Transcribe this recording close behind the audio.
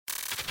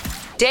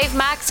Dave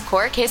Mack's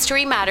Cork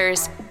History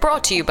Matters,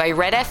 brought to you by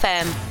Red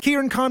FM.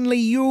 Kieran Connolly,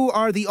 you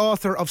are the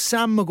author of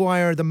Sam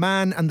Maguire, The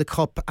Man and the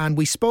Cup, and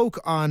we spoke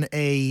on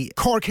a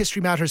Cork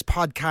History Matters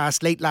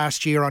podcast late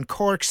last year on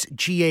Cork's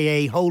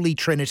GAA Holy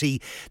Trinity,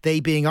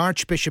 they being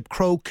Archbishop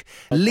Croke,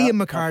 Liam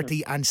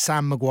McCarthy and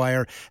Sam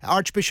Maguire.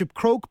 Archbishop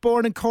Croke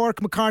born in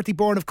Cork, McCarthy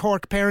born of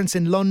Cork parents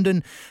in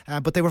London,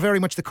 but they were very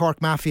much the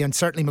Cork mafia, and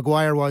certainly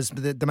Maguire was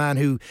the man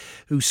who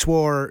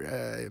swore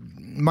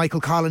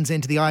Michael Collins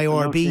into the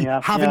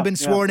IRB, having been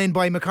sworn in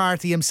by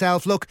McCarthy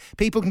himself. Look,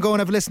 people can go and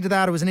have a listen to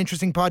that. It was an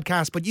interesting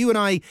podcast, but you and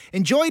I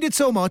enjoyed it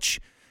so much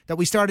that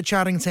we started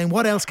chatting and saying,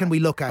 what else can we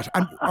look at?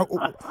 And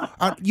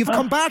you've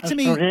come back to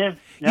me.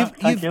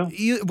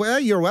 Well,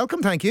 you're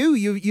welcome, thank you.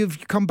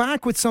 You've come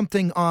back with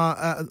something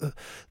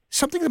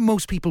something that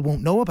most people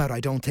won't know about,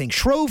 I don't think.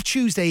 Shrove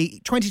Tuesday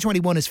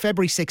 2021 is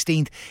February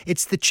 16th.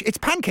 It's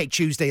Pancake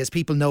Tuesday as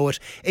people know it.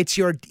 It's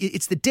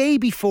the day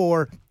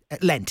before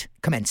Lent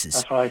commences.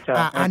 That's right.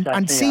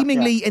 And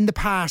seemingly in the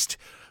past,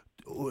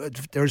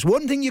 there's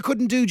one thing you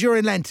couldn't do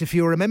during Lent if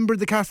you remember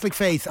the Catholic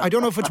faith. I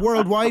don't know if it's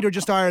worldwide or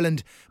just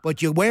Ireland,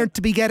 but you weren't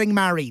to be getting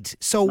married.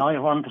 So no,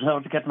 you weren't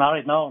allowed to get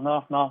married.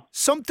 No.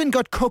 Something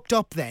got cooked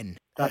up then.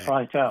 That's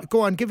right, yeah.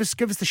 Go on, give us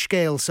the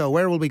scale. So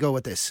where will we go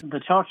with this? The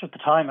church at the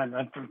time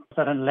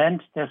said in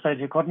Lent they said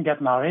you couldn't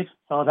get married,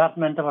 so that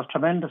meant there was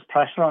tremendous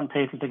pressure on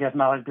people to get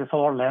married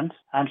before Lent.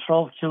 And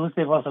Shrove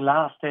Tuesday was the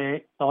last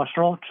day, so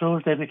Shrove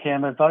Tuesday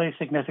became a very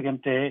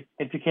significant day.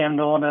 It became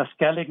known as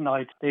Skellig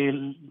Night.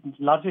 The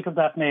logic of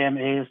that name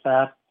is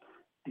that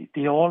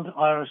the old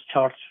Irish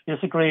Church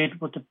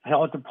disagreed with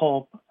the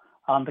Pope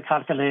on the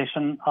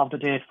calculation of the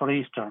date for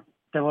Easter.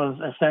 There was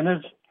a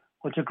synod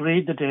which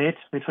agreed the date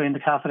between the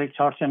Catholic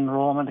Church in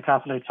Rome and the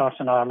Catholic Church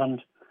in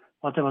Ireland.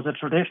 But there was a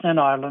tradition in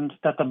Ireland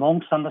that the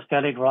monks on the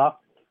Skellig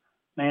Rock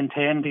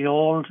maintained the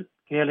old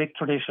Gaelic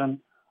tradition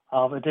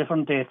of a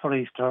different date for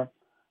Easter,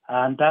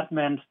 and that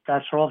meant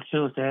that Shrove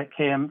Tuesday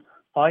came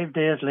 5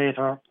 days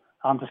later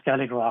on the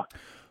Skellig Rock.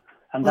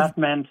 And that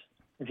meant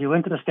if you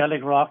went to the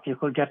Skellig Rock, you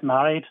could get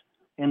married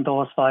in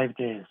those 5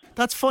 days.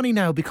 That's funny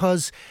now,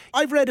 because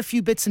I've read a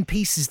few bits and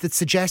pieces that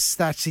suggests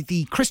that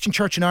the Christian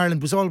church in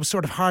Ireland was always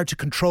sort of hard to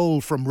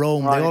control from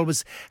Rome. Right. They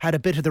always had a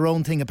bit of their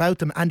own thing about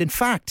them. And in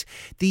fact,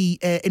 the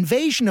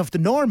invasion of the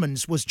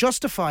Normans was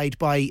justified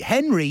by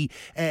Henry.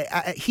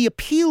 He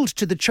appealed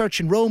to the church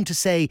in Rome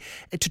to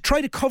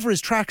try to cover his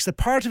tracks, that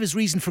part of his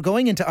reason for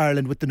going into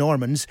Ireland with the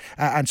Normans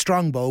and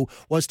Strongbow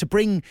was to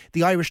bring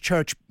the Irish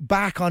church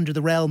back under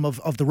the realm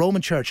of the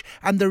Roman church.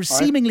 And there's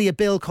seemingly a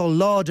bill called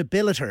Law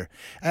Debilitor,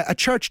 a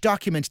church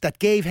document that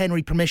gave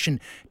Henry permission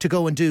to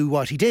go and do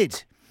what he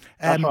did.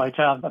 That's right,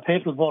 a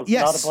papal bull,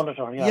 not a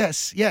bulletin. Yeah.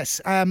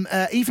 Yes.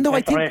 Even though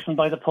declaration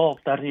by the Pope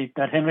that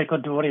Henry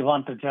could do what he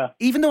wanted. Yeah.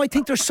 Even though I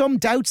think there's some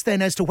doubts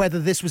then as to whether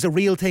this was a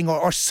real thing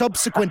or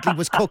subsequently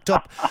was cooked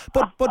up.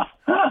 But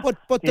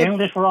the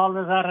English were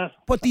always at it.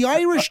 But the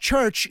Irish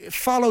Church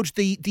followed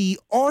the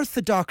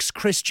Orthodox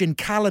Christian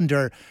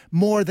calendar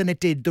more than it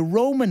did the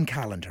Roman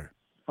calendar.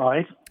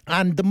 Right.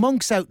 And the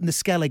monks out in the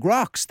Skellig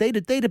Rocks, they'd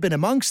have been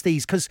amongst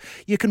these, because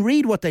you can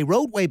read what they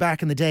wrote way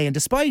back in the day, and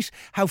despite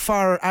how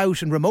far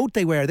out and remote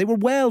they were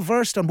well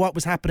versed on what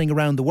was happening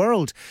around the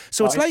world.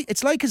 So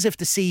it's like as if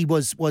the sea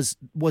was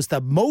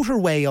the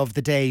motorway of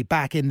the day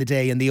back in the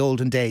day, in the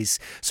olden days.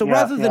 So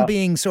rather than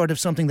being sort of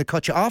something that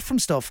cut you off from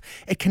stuff,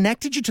 it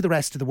connected you to the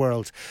rest of the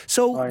world.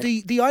 So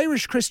the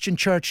Irish Christian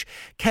Church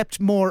kept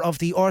more of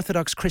the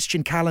Orthodox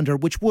Christian calendar,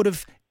 which would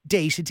have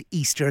dated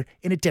Easter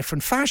in a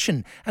different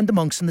fashion, and the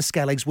monks and the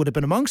Skelligs would have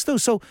been amongst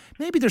those. So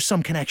maybe there's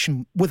some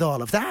connection with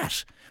all of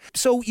that.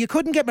 So you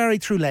couldn't get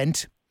married through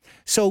Lent.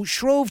 So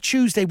Shrove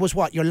Tuesday was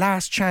what, your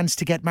last chance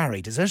to get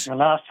married, is it? Your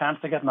last chance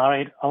to get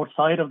married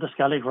outside of the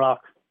Skellig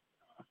Rock.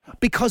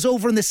 Because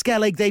over in the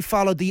Skellig they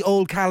followed the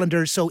old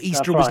calendar, so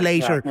Easter was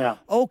later. Yeah.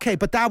 Okay,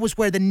 but that was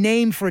where the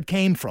name for it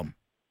came from.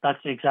 That's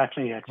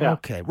exactly it. Yeah.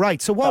 Okay,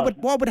 right. So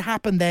what would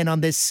happen then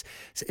on this?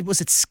 Was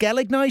it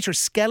Skellig Night or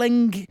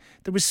Skelling?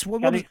 There was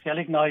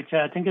Skellig Night.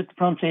 I think its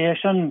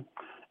pronunciation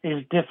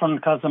is different,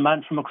 because the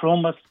man from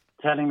Macroom was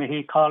telling me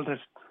he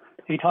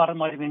thought it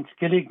might have been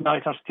Skellig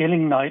Night or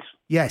Skilling Night.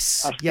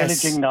 Yes. Or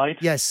Skelliging Night.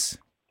 Yes.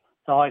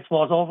 So I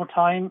suppose over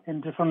time in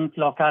different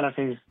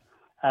localities,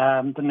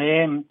 the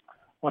name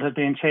would have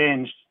been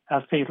changed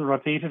as people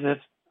repeated it.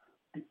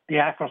 The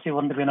accuracy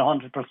wouldn't have been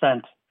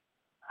 100%.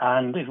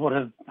 And it would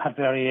have had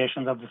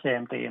variations of the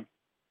same theme.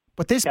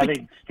 But this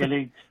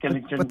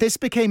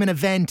became an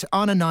event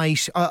on a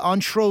night, on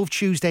Shrove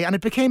Tuesday, and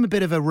it became a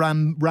bit of a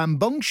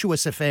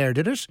rambunctious affair,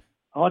 did it?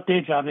 Oh, it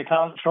did, yeah,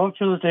 because Shrove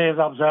Tuesday is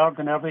observed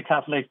in every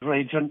Catholic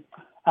region,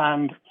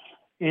 and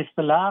it's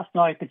the last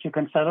night that you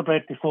can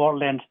celebrate before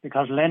Lent,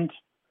 because Lent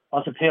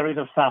was a period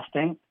of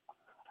fasting,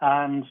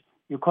 and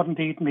you couldn't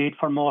eat meat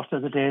for most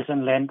of the days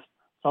in Lent,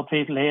 so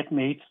people ate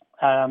meat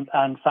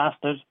and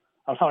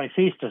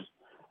feasted.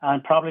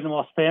 And probably the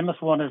most famous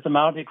one is the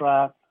Mardi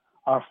Gras,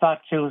 or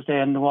Fat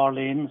Tuesday in New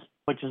Orleans,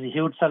 which is a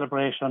huge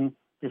celebration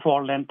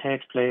before Lent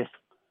takes place.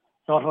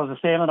 So it was the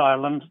same in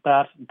Ireland,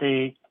 that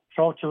the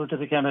Shrove Tuesday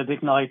became a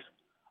big night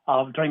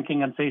of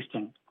drinking and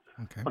feasting.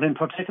 Okay. But in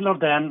particular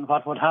then,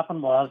 what would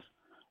happen was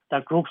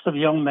that groups of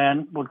young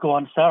men would go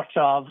in search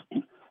of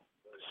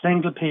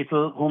single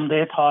people whom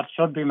they thought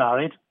should be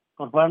married,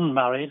 but weren't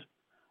married,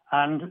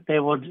 and they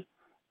would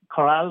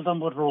corral them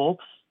with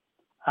ropes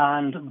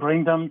and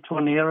bring them to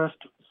a nearest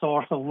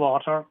source of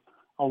water,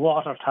 a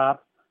water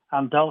tap,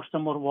 and douse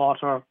them with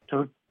water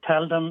to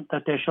tell them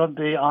that they should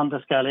be on the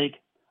Skellig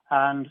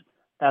and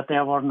that they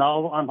were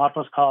now on what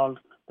was called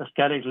the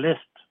Skellig list,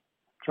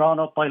 drawn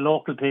up by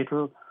local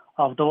people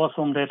of those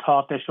whom they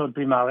thought they should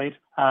be married.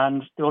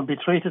 And they would be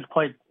treated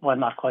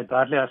not quite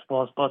badly, I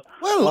suppose, but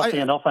roughly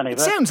enough anyway. It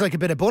sounds like a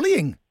bit of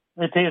bullying.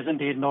 It is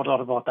indeed, no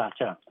doubt about that,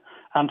 yeah.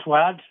 And to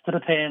add to the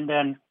pain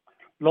then,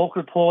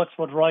 local poets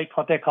would write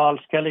what they called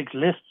Skellig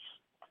lists,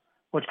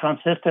 which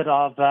consisted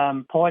of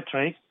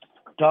poetry,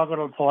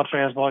 doggerel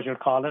poetry, I suppose you'd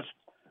call it,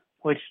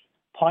 which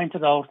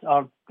pointed out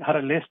or had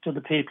a list of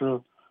the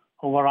people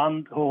who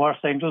were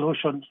single,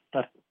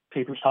 that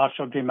people thought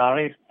should be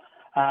married,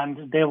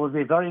 and they would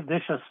be very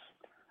vicious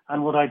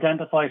and would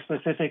identify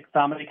specific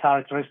family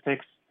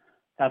characteristics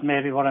that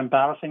maybe were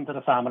embarrassing to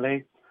the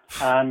family,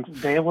 and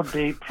they would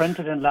be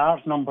printed in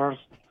large numbers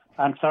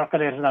and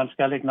circulated on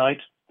Skellig Night,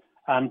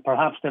 and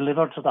perhaps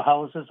delivered to the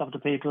houses of the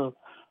people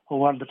who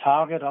were the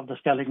target of the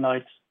Skellig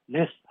Night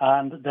list.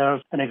 And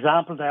there's an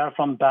example there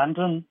from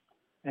Bandon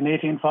in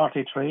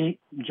 1843.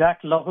 Jack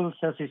Lovell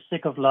says he's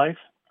sick of life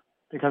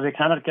because he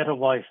cannot get a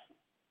wife.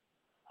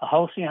 A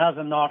house he has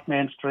in North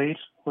Main Street,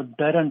 with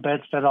bed and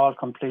bedstead all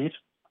complete.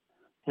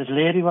 His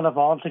lady will have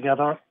all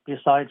together,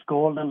 besides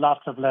gold and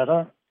lots of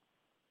leather.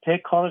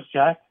 Take courage,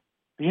 Jack,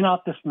 be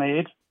not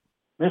dismayed.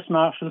 Miss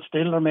Marshall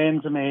still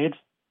remains a maid.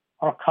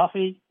 Her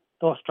coffee,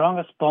 though strong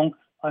as spunk,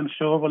 I'm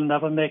sure will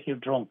never make you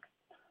drunk.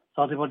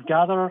 So they would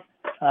gather,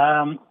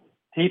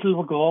 people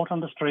would go out on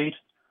the street,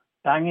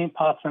 banging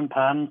pots and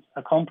pans,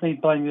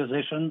 accompanied by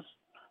musicians,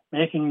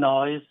 making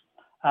noise,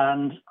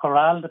 and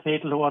corral the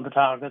people who were the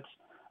targets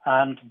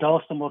and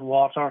douse them with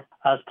water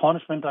as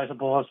punishment, I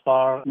suppose,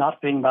 for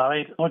not being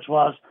married, which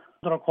was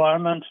the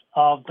requirement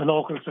of the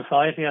local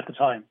society at the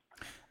time.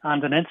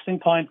 And an interesting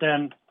point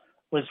then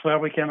was where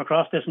we came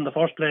across this in the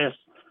first place,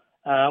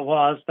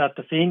 was that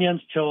the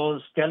Fenians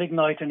chose Skellig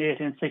Night in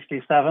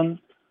 1867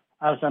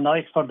 as the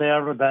night for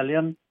their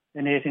rebellion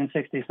in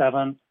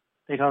 1867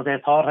 because they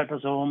thought, I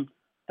presume,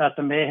 that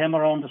the mayhem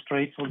around the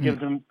streets would give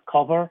them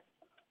cover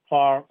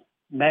for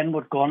men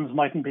with guns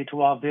mightn't be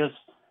too obvious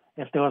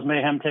if there was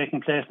mayhem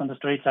taking place on the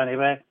streets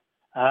anyway.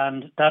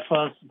 And that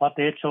was what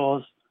they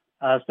chose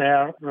as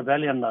their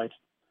rebellion night.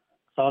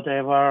 So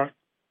they were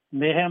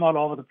mayhem all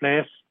over the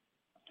place.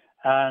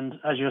 And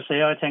as you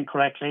say, I think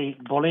correctly,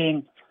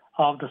 bullying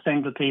of the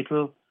single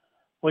people,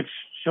 which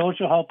shows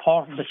you how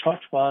powerful the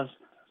church was,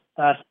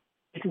 that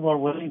people were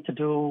willing to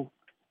do,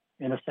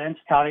 in a sense,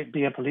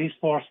 be a police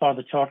force for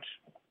the church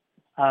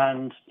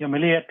and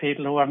humiliate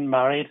people who weren't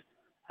married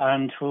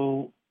and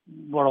who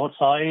were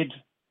outside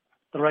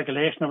the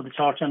regulation of the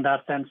church in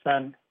that sense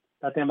then,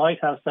 that they might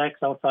have sex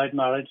outside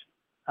marriage,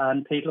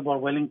 and people were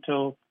willing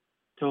to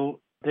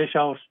dish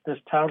out this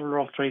terrible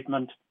rough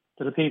treatment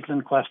to the people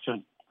in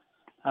question.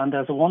 And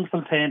there's a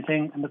wonderful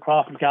painting in the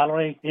Crawford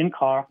Gallery in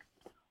Cork,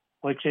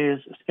 which is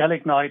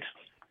Skellig Night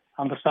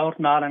on the South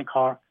Mall in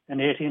Cork in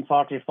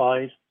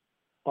 1845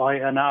 by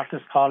an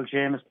artist called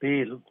James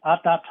Beale. At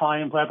that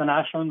time, where the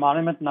National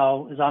Monument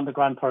now is on the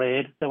Grand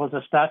Parade, there was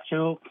a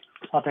statue,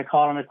 what they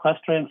call an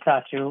equestrian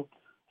statue,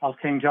 of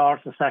King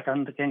George II,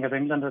 the King of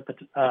England, at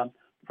the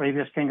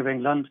previous King of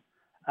England.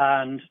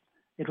 And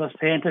it was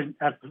painted,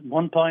 at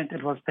one point,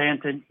 it was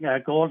painted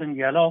gold and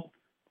yellow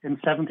in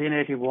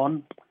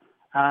 1781.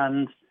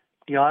 And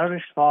the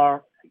Irish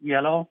for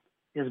yellow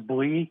is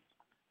bui,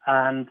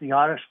 and the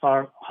Irish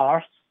for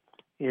horse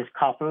is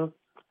couple,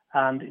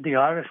 and the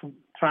Irish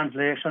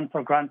translation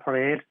for Grand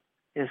Parade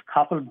is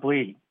couple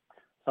bui.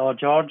 So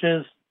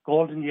George's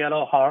golden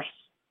yellow horse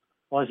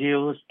was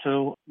used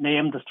to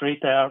name the street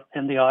there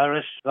in the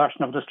Irish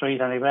version of the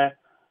street anyway.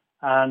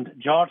 And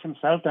George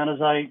himself then,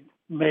 as I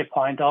may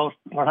point out,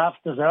 perhaps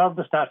deserved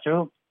the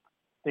statue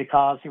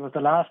because he was the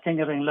last King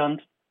of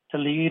England to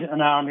lead an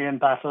army in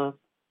battle,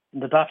 in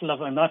the Battle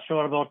of, I'm not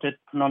sure about the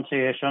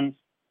pronunciation,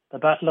 the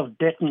Battle of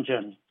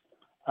Dettingen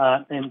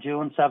in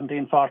June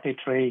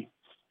 1743.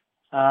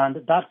 And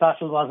that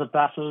battle was a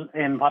battle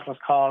in what was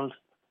called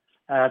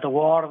the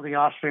War of the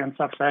Austrian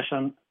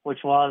Succession, which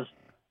was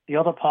the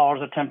other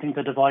powers attempting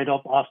to divide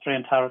up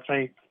Austrian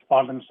territory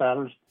for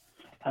themselves.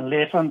 And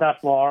later in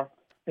that war,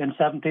 in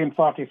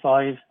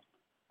 1745,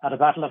 at the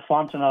Battle of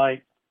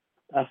Fontenoy,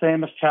 a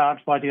famous charge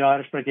by the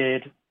Irish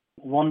Brigade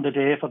won the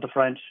day for the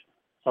French.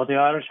 So the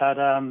Irish had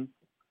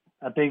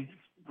a big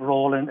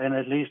role in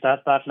at least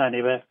that battle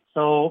anyway.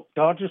 So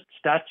George's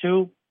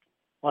statue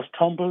was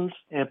tumbled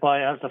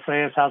by, as the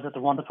phrase has it,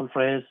 the wonderful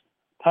phrase,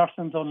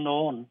 persons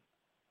unknown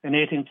in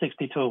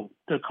 1862.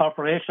 The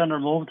corporation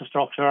removed the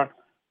structure,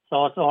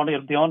 so it's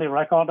the only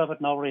record of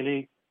it now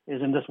really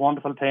is in this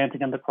wonderful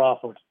painting in the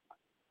Crawford.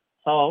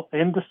 So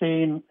in the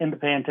scene, in the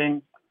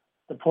painting,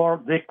 the poor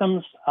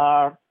victims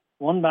are,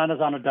 one man is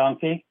on a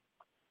donkey,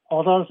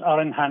 others are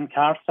in hand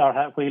carts or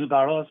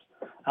wheelbarrows,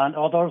 and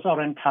others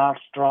are in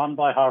carts drawn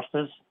by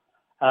horses,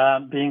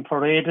 being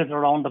paraded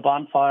around the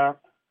bonfire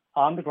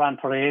on the Grand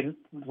Parade,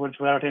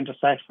 where it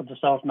intersects with the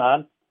South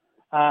Mall,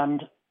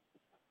 and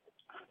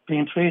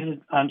being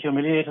treated and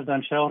humiliated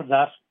and shouted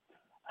at.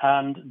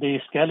 And the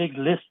Skellig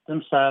list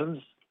themselves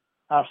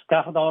are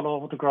scattered all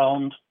over the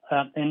ground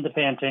in the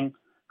painting,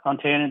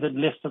 containing the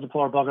list of the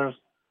poor buggers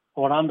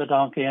who are on the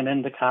donkey and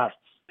in the carts.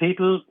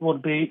 People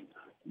would be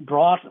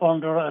brought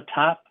under a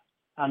tap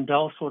and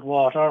doused with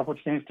water,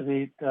 which seems to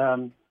be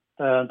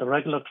the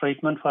regular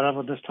treatment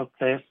wherever this took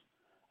place.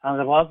 And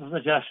there was a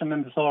suggestion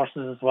in the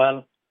sources as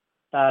well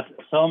that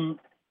some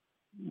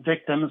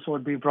victims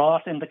would be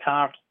brought in the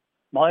cart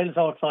miles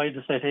outside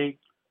the city,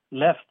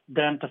 left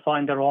then to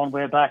find their own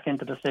way back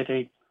into the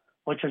city,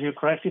 which, as you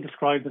correctly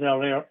described it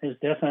earlier, is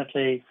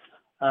definitely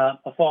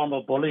a form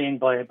of bullying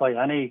by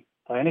any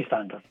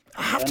standard.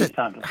 I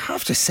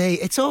have to say,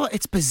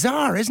 it's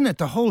bizarre, isn't it?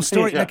 The whole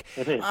story.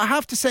 It is. I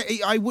have to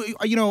say, I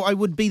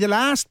wouldn't be the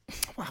last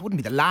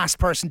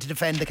person to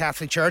defend the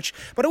Catholic Church,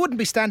 but I wouldn't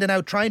be standing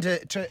out trying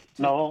to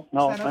No,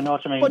 I know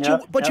what you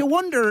mean. But you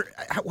wonder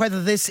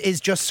whether this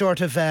is just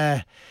sort of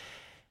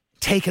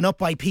taken up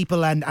by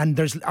people and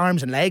there's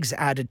arms and legs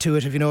added to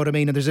it, if you know what I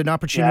mean, and there's an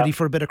opportunity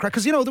for a bit of crack.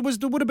 Because,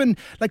 there would have been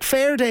like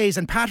fair days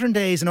and pattern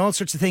days and all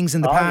sorts of things in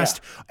the past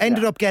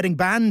ended up getting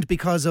banned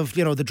because of,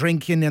 the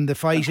drinking and the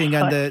fighting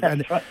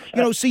and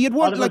so you'd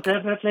want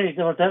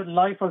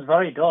life was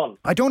very dull.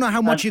 I don't know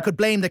how much you could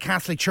blame the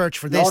Catholic Church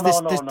for this.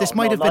 This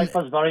might have been... Life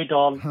was very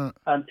dull.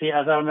 And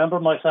as I remember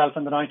myself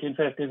in the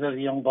 1950s as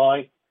a young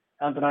boy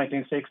and the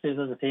 1960s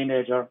as a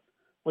teenager,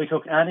 we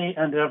took any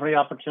and every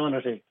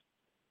opportunity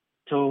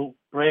to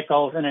break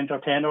out and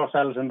entertain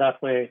ourselves in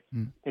that way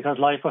because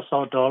life was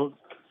so dull.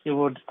 You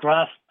would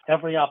grasp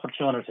every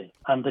opportunity,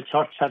 and the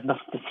church had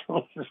nothing to do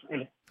with it,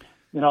 really.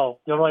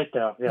 You're right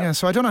there. Yeah,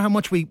 so I don't know how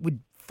much we would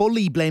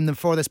fully blame them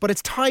for this, but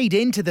it's tied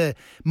into the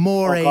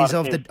mores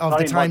of the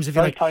times, if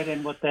you like. Tied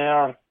in with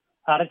their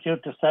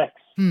attitude to sex.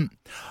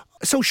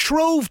 So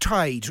Shrove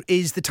Tide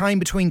is the time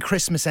between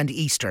Christmas and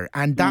Easter,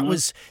 and that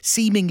was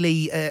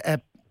seemingly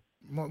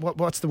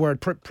what's the word?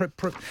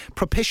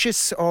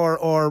 Propitious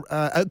or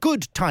a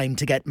good time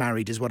to get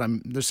married is what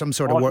I'm... There's some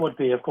sort of word. Would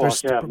be, of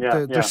course.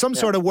 There's some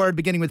sort of word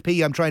beginning with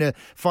P I'm trying to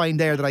find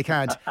there that I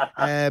can't.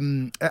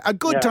 A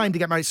good time to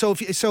get married. So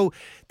so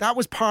that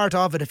was part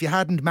of it. If you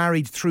hadn't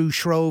married through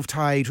Shrove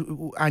Tide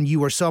and you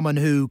were someone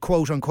who,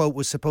 quote unquote,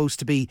 was supposed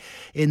to be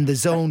in the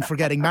zone for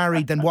getting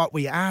married, then what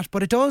were you at?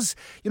 But it does,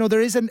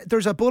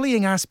 there's a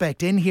bullying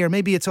aspect in here.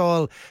 Maybe it's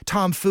all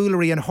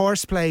tomfoolery and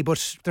horseplay,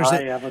 but there's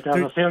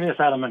a serious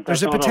element.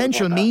 There's a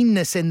potential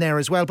meanness in there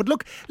as well. But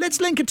look, let's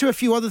link it to a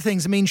few other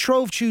things. I mean,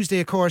 Shrove Tuesday,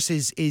 of course,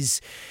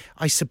 is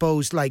I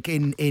suppose, like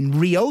in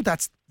Rio,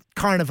 that's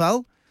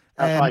Carnival.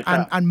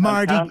 And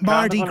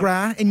Mardi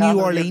Gras in New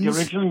Orleans.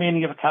 The original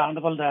meaning of a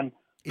carnival then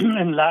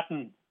in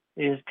Latin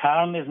is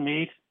carn is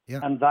meat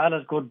and val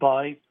is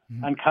goodbye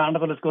and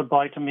carnival is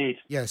goodbye to meat.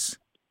 Yes.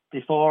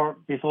 Before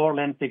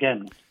Lent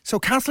begins. So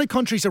Catholic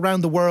countries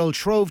around the world,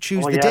 Shrove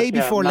Tuesday, the day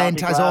before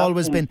Lent has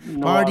always been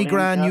Mardi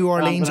Gras, New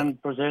Orleans.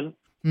 And Brazil.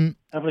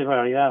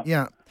 Everywhere,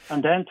 yeah.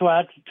 And then to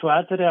add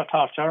to their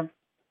torture,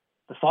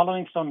 the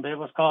following Sunday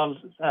was called...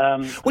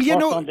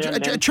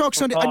 Chalk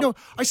Sunday. I know,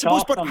 I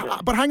suppose,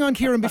 but hang on,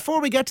 Kieran,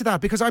 before we get to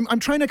that, because I'm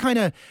trying to kind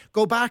of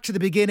go back to the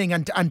beginning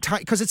and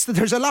because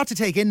there's a lot to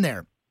take in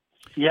there.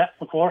 Yeah,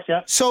 of course,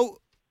 yeah. So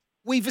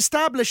we've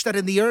established that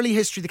in the early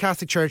history of the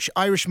Catholic Church,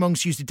 Irish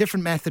monks used a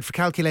different method for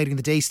calculating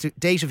the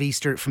date of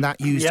Easter from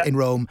that used in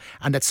Rome,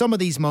 and that some of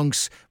these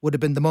monks would have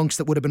been the monks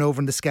that would have been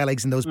over in the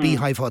Skelligs and those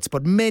beehive huts,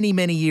 but many,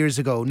 many years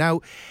ago. Now,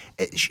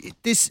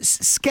 this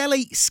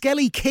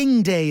Skellig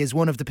King Day is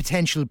one of the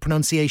potential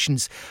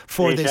pronunciations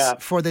for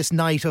this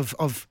night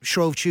of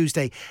Shrove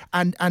Tuesday.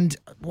 And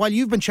while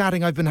you've been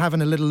chatting, I've been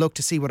having a little look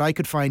to see what I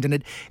could find,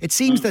 and it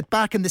seems that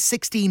back in the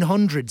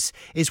 1600s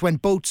is when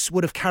boats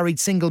would have carried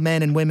single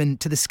men and women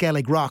to the Skellig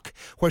Rock,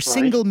 where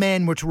single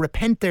men were to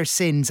repent their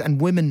sins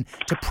and women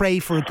to pray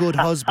for a good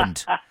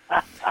husband.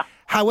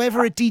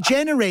 However, it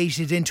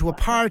degenerated into a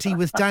party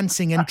with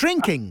dancing and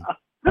drinking.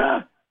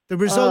 The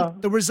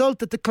result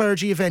that the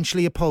clergy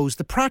eventually opposed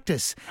the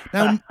practice.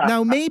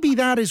 Now maybe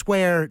that is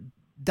where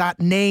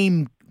that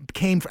name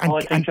came from.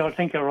 I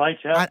think you're right,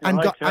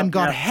 and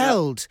got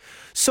held.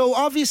 So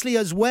obviously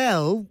as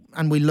well,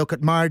 and we look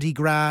at Mardi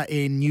Gras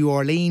in New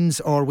Orleans,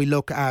 or we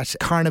look at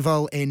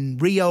Carnival in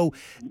Rio,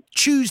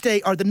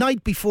 Tuesday or the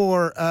night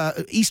before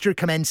Easter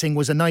commencing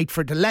was a night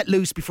to let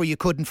loose before you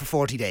couldn't for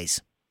 40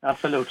 days.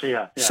 Absolutely,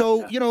 yeah.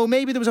 So,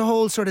 maybe there was a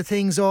whole sort of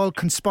things all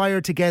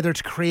conspired together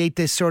to create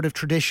this sort of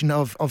tradition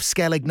of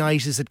Skellig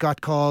Night, as it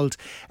got called.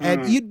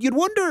 You'd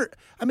wonder,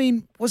 I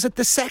mean, was it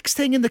the sex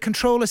thing and the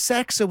control of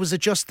sex, or was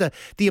it just the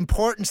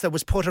importance that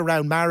was put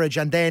around marriage,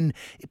 and then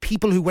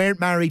people who weren't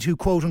married who,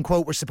 quote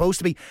unquote, were supposed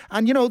to be?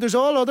 And, there's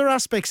all other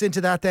aspects into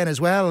that then as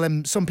well.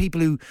 And some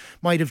people who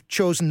might have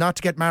chosen not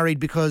to get married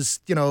because,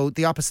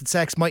 the opposite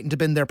sex mightn't have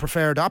been their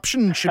preferred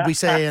option, should we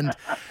say. And,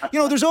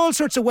 there's all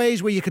sorts of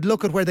ways where you could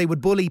look at where they would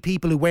bully normally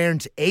people who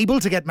weren't able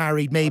to get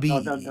married, maybe.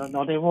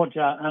 No, they would,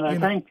 yeah. And I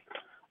think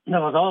there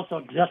was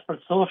also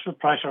desperate social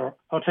pressure,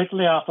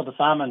 particularly after the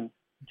famine,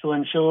 to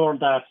ensure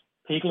that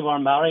people were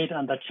married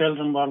and that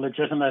children were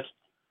legitimate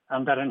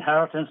and that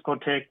inheritance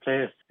could take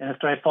place in a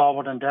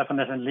straightforward and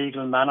definite and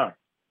legal manner.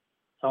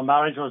 So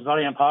marriage was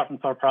very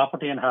important for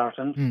property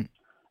inheritance.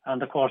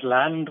 And, of course,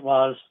 land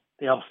was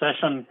the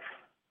obsession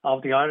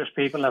of the Irish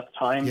people at the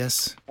time.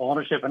 Yes.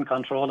 Ownership and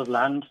control of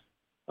land,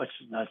 which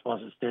I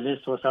suppose it still is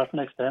to a certain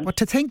extent. But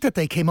to think that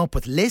they came up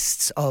with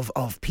lists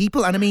of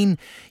people, and I mean,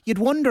 you'd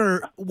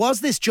wonder,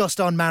 was this just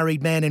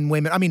unmarried men and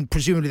women? I mean,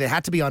 presumably they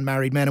had to be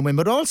unmarried men and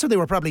women, but also they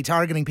were probably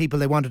targeting people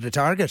they wanted to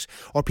target,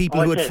 or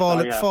people who had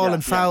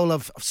fallen foul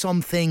of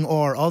something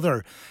or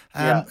other.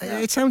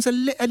 It sounds a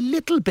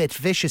little bit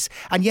vicious.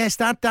 And yes,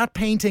 that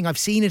painting, I've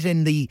seen it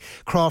in the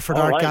Crawford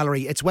Art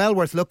Gallery. It's well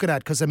worth looking at,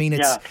 because I mean,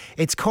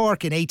 it's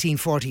Cork in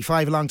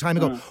 1845, a long time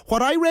ago.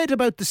 What I read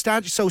about the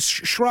statue, so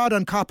Shrove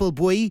on Coppel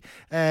Buoy,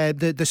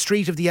 the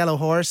Street of the Yellow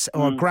Horse,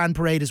 or Grand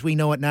Parade as we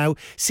know it now,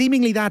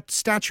 seemingly that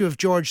statue of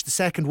George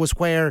II was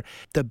where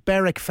the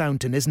Berwick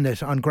Fountain, isn't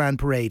it, on Grand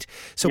Parade?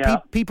 So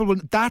people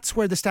that's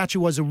where the statue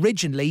was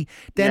originally.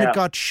 Then it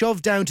got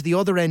shoved down to the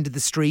other end of the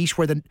street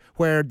where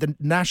the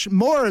national,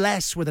 more or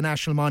less where the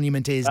National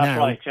Monument is now. That's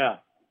right, yeah.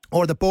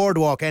 Or the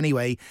boardwalk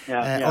anyway.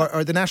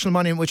 Or the National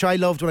Monument, which I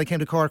loved when I came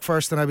to Cork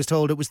first, and I was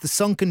told it was the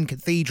Sunken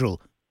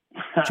Cathedral.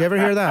 Did you ever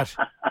hear that?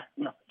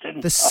 No,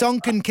 didn't. The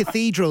Sunken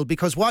Cathedral,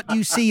 because what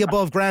you see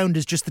above ground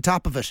is just the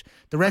top of it.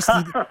 The rest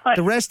of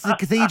the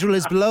cathedral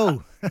is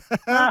below.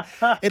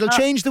 It'll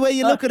change the way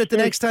you look at it the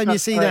next time you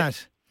see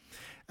that.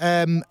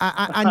 And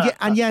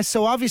yes,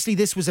 so obviously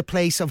this was a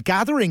place of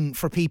gathering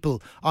for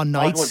people on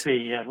nights.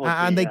 It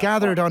would be, they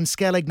gathered on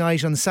Skellig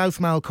Night on South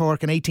Mall,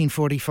 Cork in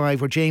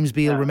 1845, where James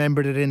Beale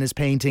remembered it in his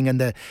painting, and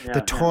the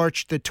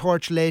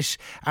torch lit,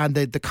 and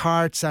the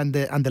carts and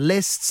the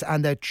lists,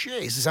 and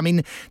Jesus, I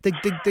mean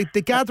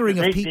the gathering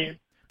of people.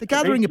 The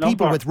gathering of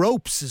people with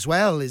ropes as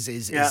well is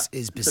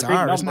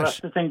bizarre, isn't it?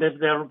 The thing, they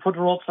put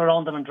ropes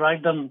around them and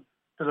dragged them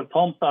to the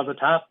pump or the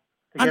tap.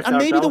 And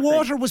maybe the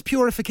water was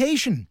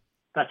purification.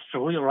 That's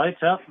true, you're right,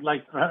 yeah.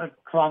 Like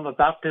from a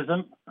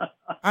baptism.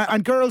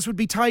 And girls would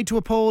be tied to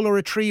a pole or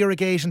a tree or a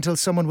gate until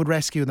someone would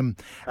rescue them.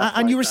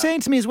 And you were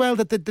saying to me as well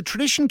that the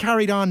tradition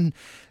carried on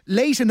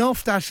late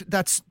enough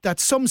that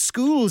some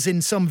schools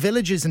in some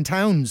villages and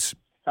towns.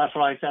 That's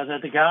right.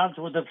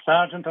 The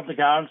sergeant of the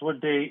guards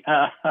would be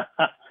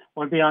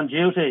would be on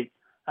duty,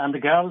 and the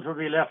girls would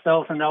be left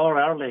out an hour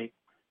early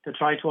to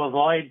try to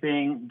avoid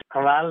being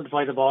corralled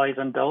by the boys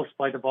and dosed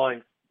by the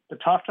boys. The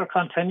torture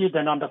continued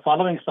then on the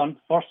following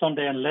first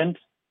Sunday in Lent,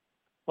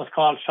 was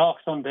called Chalk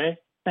Sunday.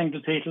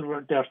 Single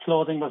people, their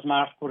clothing was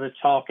marked with a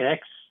chalk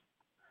X,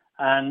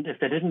 and if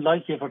they didn't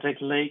like you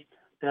particularly,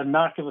 they'd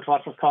mark it with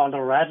what was called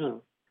a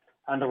rattle.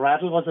 And the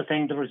rattle was a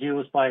thing that was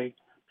used by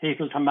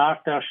people to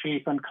mark their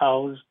sheep and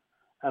cows,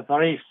 a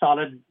very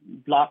solid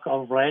block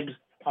of red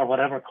or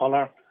whatever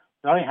colour,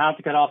 very hard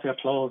to get off your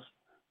clothes,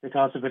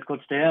 because if it could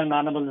stay on an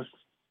animal's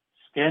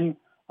skin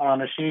or on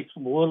a sheep's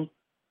wool,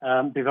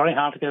 be very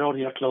hard to get out of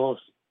your clothes.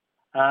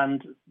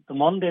 And the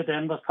Monday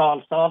then was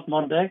called Salt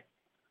Monday.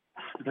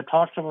 The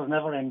torture was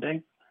never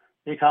ending,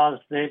 because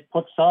they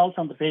put salt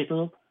on the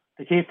people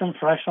to keep them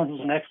fresh until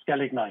the next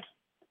Skellig Night.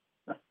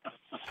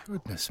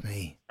 Goodness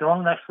me.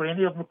 Donald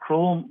McSweeney of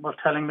Macroom was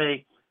telling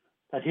me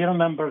that he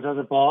remembers as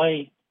a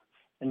boy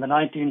in the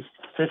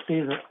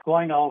 1950s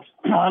going out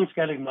on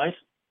Skellig Night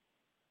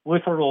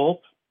with a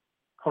rope,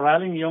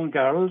 corralling young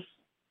girls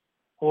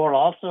who were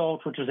also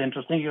out, which was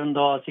interesting, even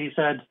though, as he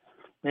said,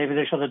 maybe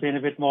they should have been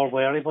a bit more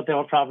wary, but they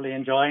were probably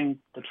enjoying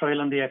the thrill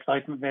and the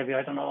excitement, maybe,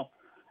 I don't know.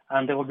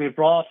 And they would be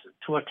brought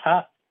to a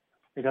tap,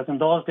 because in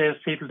those days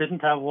people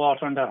didn't have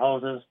water in their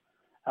houses,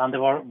 and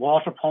there were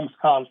water pumps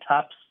called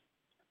taps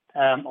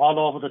all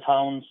over the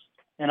towns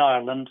in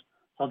Ireland.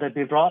 So they'd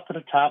be brought to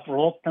the tap,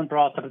 roped and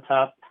brought to the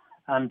tap,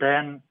 and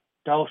then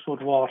doused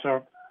with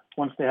water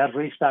once they had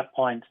reached that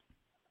point.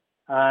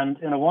 And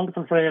in a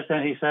wonderful phrase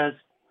then he says,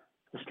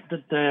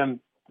 the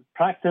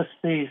practice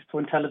ceased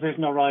when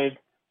television arrived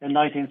in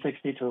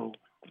 1962.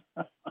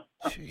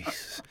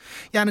 Jeez.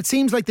 Yeah, and it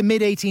seems like the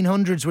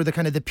mid-1800s were the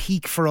kind of the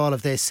peak for all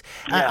of this.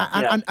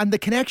 And the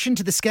connection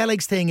to the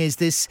Skelligs thing is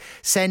this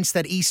sense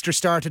that Easter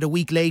started a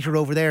week later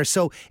over there.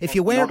 So if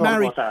you weren't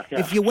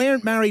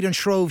married on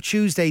Shrove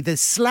Tuesday, the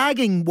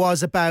slagging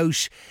was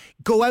about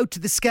go out to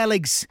the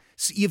Skelligs.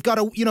 You've got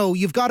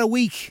a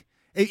week.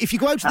 If you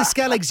go out to the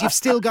Skelligs, you've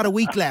still got a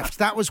week left.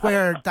 That was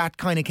where that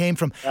kind of came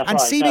from.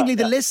 Seemingly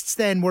the lists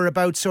then were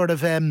about sort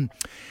of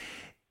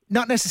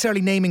not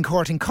necessarily naming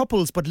courting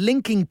couples, but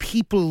linking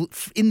people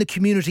in the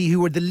community who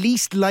were the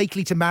least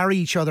likely to marry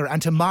each other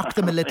and to mock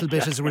them a little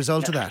bit as a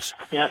result of that.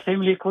 Yeah,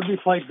 seemingly it could be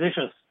quite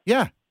vicious.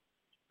 Yeah.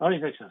 Very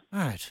vicious.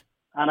 Right.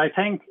 And I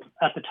think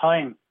at the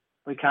time,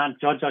 we can't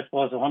judge, I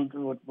suppose,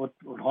 with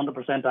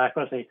 100%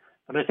 accuracy,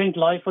 but I think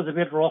life was a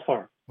bit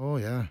rougher. Oh,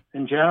 yeah.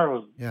 In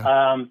general.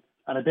 Yeah.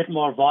 And a bit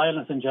more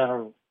violence in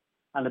general,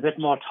 and a bit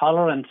more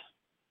tolerant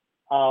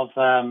of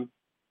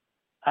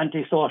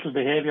antisocial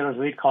behaviour, as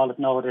we'd call it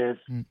nowadays.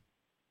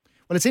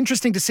 Well, it's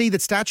interesting to see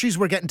that statues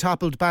were getting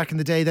toppled back in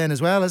the day then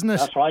as well, isn't it?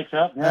 That's right,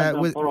 yeah.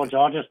 For Old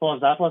George, I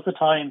suppose that was the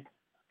time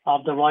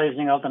of the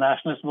rising of the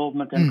nationalist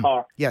movement in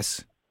Cork.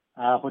 Yes.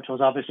 Which was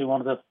obviously one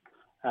of the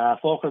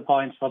focal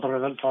points for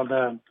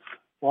the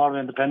War of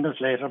Independence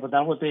later, but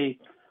that would be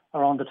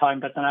around the time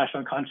that the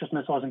national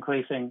consciousness was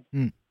increasing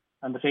and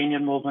the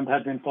Fenian movement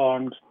had been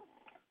formed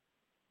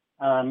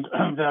and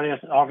various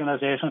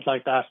organisations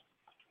like that.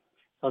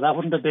 So that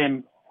wouldn't have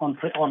been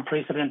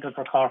unprecedented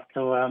for Cork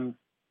to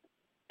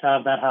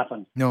have that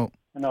happen. No.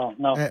 No.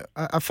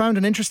 I found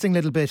an interesting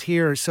little bit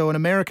here. So an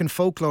American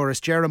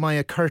folklorist,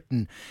 Jeremiah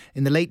Curtin,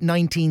 in the late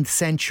 19th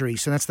century,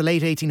 so that's the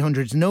late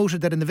 1800s, noted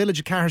that in the village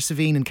of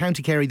Cahersiveen in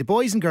County Kerry, the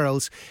boys and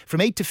girls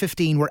from 8 to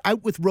 15 were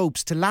out with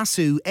ropes to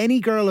lasso any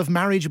girl of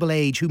marriageable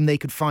age whom they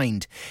could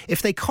find.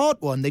 If they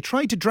caught one, they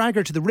tried to drag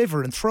her to the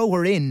river and throw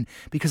her in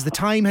because the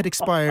time had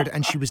expired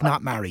and she was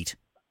not married.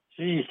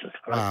 Jesus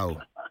Christ.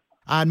 Wow.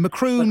 And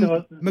Macroom,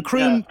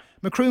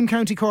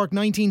 County Cork,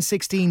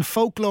 1916,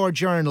 Folklore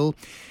Journal.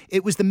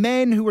 It was the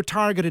men who were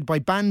targeted by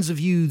bands of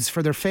youths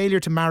for their failure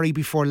to marry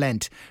before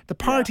Lent. The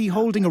party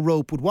holding a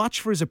rope would watch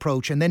for his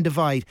approach and then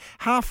divide.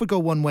 Half would go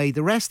one way,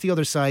 the rest the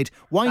other side,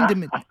 wind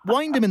him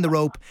in the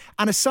rope,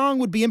 and a song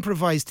would be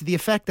improvised to the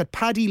effect that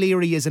Paddy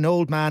Leary is an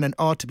old man and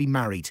ought to be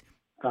married.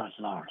 God's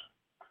Lord.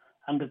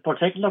 And the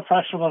particular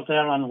pressure was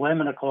there on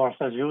women, of course,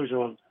 as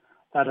usual,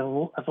 that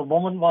if a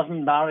woman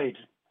wasn't married,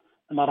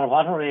 no matter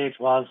what her age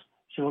was,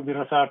 she would be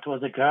referred to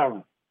as a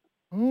girl.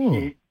 Oh.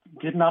 She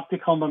did not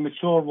become a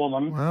mature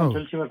woman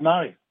until she was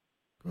married.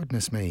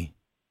 Goodness me.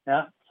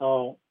 Yeah,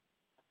 so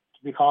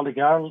to be called a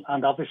girl,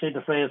 and obviously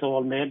the phrase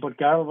old maid, but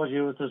girl was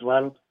used as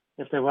well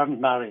if they weren't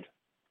married.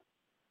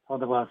 So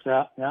there was,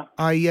 yeah.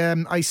 I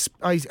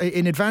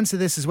in advance of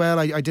this as well,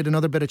 I did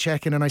another bit of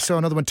checking and I saw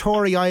another one.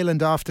 Tory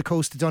Island off the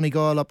coast of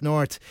Donegal up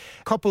north.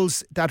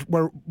 Couples that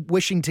were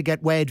wishing to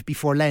get wed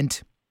before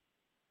Lent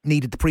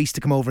needed the priest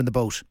to come over in the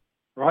boat.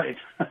 Right.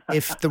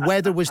 If the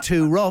weather was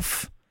too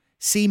rough,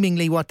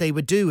 seemingly what they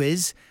would do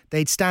is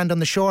they'd stand on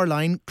the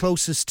shoreline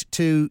closest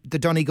to the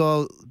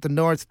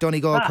North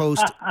Donegal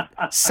coast,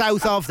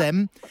 south of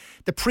them.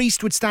 The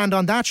priest would stand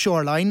on that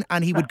shoreline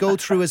and he would go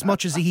through as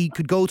much as he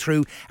could go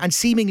through, and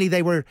seemingly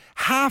they were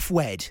half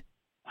wed.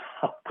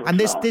 And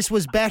this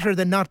was better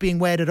than not being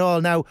wed at all.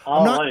 Now,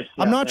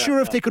 I'm not sure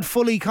if they could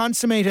fully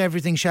consummate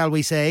everything, shall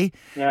we say.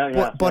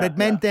 But it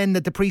meant then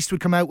that the priest would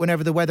come out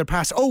whenever the weather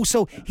passed. Oh,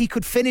 so he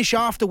could finish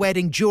off the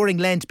wedding during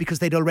Lent because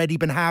they'd already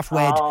been half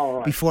wed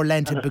before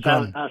Lent had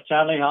begun. As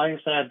Charlie High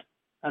said,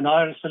 an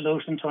Irish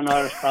solution to an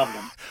Irish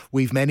problem.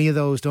 We've many of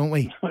those, don't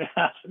we? We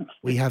haven't.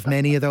 We have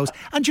many of those.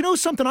 And you know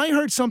something? I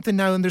heard something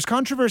now, and there's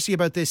controversy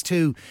about this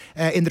too,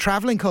 in the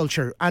travelling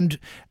culture, and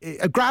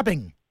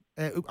grabbing.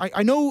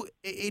 I know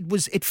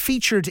it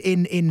featured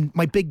in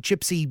my big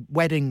gypsy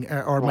wedding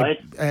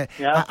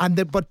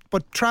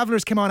but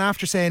travellers came on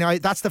after saying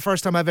that's the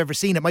first time I've ever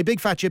seen it. My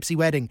big fat gypsy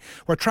wedding,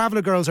 where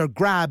traveller girls are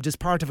grabbed as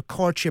part of a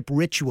courtship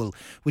ritual,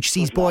 which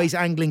sees boys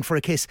angling for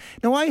a kiss.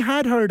 Now I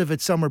had heard of it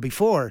summer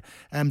bore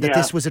that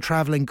this was a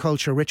travelling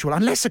culture ritual,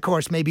 unless of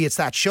course maybe it's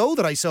that show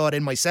that I saw it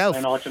in myself.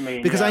 I know what you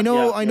mean. Because I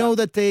know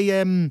that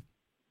they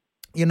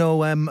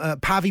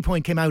Pavy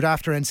Point came out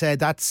after and said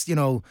that's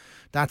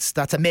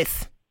a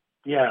myth.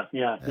 But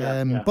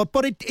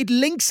it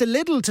links a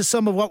little to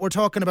some of what we're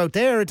talking about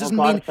there. It doesn't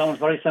mean... It sounds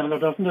very similar,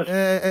 doesn't it?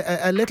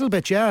 A little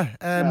bit, yeah.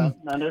 And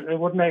it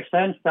would make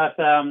sense that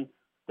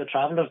the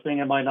travellers,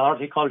 being a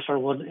minority culture,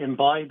 would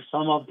imbibe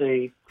some of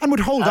the... And would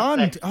hold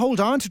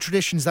on to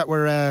traditions that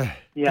were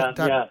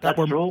that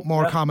were true.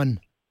 more common.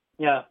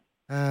 Yeah.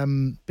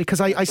 Because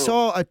I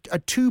saw a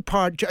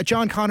two-part...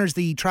 John Connors,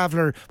 the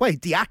traveller... Well,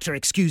 the actor,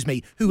 excuse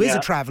me, who is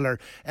a traveller,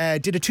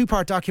 did a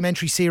two-part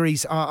documentary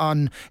series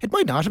on... It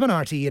might not have been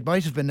RT, it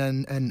might have been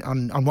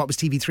on what was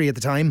TV3 at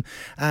the time.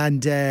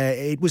 And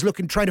it was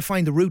trying to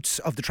find the roots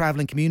of the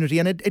travelling community.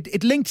 And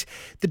it linked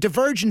the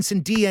divergence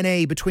in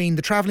DNA between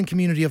the travelling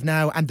community of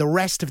now and the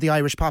rest of the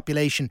Irish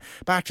population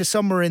back to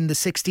somewhere in the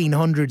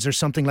 1600s or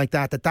something like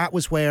that. That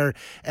was where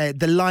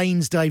the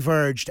lines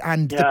diverged.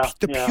 And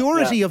the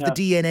purity of the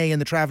DNA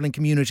in the travelling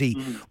community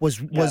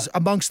was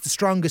amongst the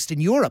strongest in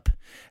Europe,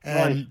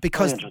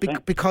 because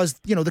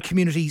the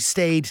community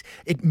stayed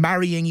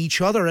marrying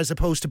each other as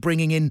opposed to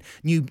bringing in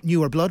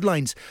newer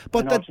bloodlines.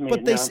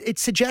 It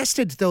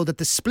suggested though that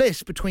the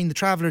split between the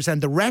travellers and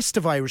the rest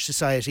of Irish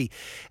society,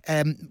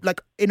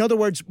 in other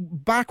words,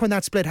 back when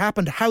that split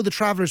happened, how the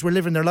travellers were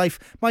living their life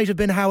might have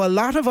been how a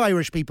lot of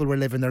Irish people were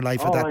living their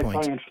life at that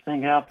point. Very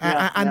interesting,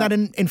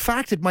 that in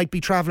fact it might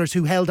be travellers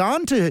who held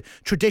on to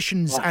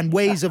traditions and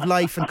ways of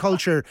life and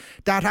culture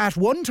that at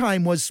one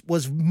time was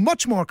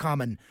much more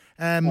common.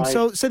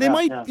 So they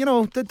might,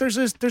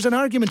 there's an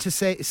argument to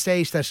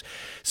state that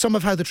some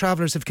of how the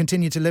travellers have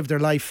continued to live their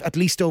life, at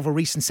least over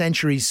recent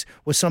centuries,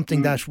 was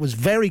something that was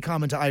very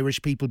common to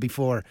Irish people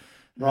before.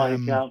 Right,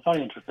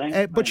 very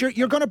interesting. But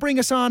you're going to bring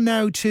us on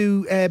now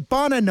to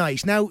Bonna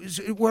Night. Now,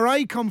 where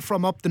I come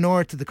from, up the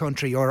north of the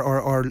country,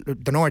 or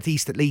the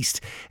northeast at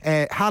least,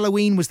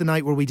 Halloween was the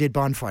night where we did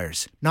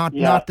bonfires, not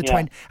the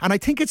 20. And I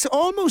think it's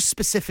almost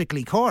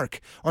specifically Cork,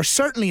 or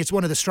certainly it's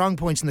one of the strong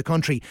points in the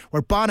country,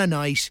 where Bonna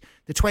Night,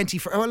 the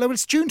 24th, well,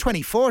 it's June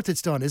 24th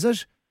it's done, is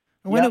it?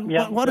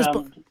 What is...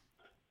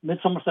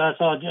 Midsummer,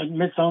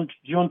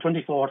 June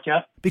 24th,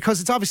 yeah.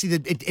 Because it's obviously,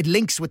 it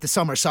links with the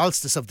summer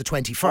solstice of the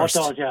 21st.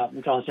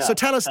 It does, yeah. So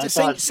tell us,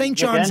 St.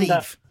 John's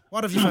Eve,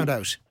 what have you found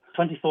out?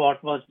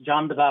 24th was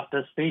John the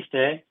Baptist's feast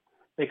day,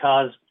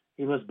 because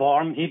he was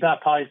born, he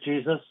baptized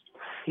Jesus,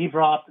 he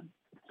brought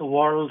the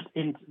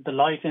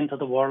light into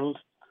the world,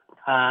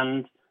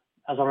 and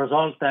as a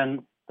result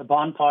then, the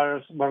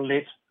bonfires were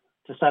lit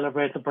to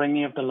celebrate the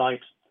bringing of the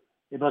light.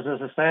 It was,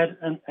 as I said,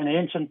 an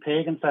ancient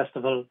pagan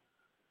festival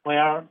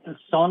where the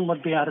sun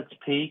would be at its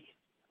peak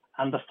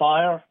and the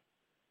fire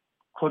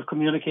could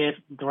communicate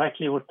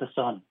directly with the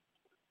sun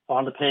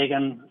for the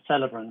pagan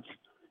celebrants.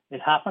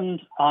 It happened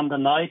on the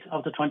night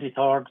of the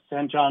 23rd,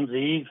 St. John's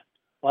Eve,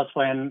 was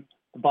when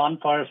the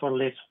bonfires were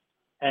lit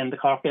in the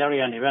Cork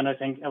area anyway, and I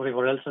think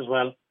everywhere else as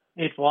well.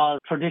 It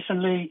was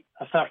traditionally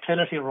a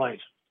fertility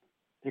rite,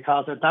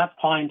 because at that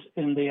point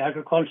in the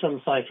agricultural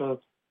cycle,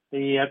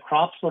 the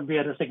crops would be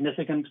at a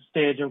significant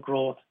stage of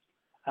growth,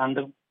 and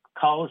the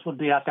cows would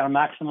be at their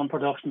maximum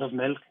production of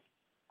milk,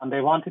 and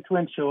they wanted to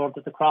ensure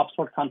that the crops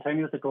would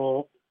continue to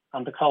grow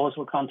and the cows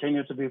would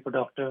continue to be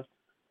productive.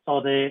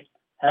 So they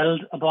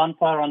held a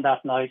bonfire on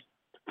that night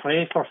to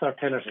pray for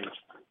fertility.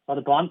 So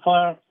the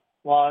bonfire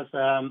was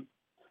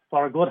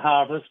for a good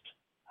harvest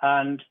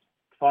and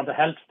for the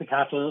health of the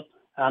cattle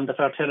and the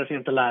fertility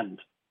of the land.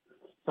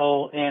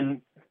 So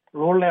in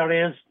rural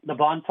areas, the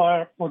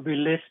bonfire would be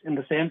lit in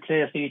the same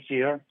place each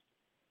year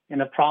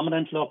in a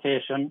prominent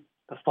location.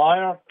 The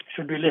fire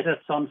should be lit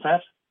at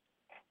sunset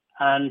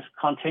and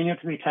continue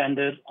to be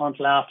tended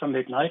until after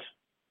midnight.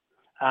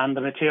 And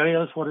the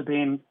materials would have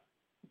been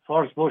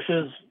furze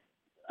bushes.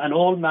 An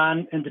old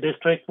man in the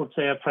district would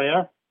say a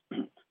prayer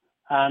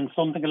and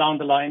something along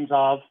the lines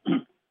of,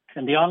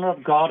 in the honour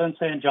of God and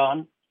St.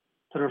 John,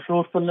 to the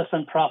fruitfulness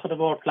and profit of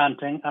our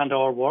planting and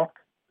our work,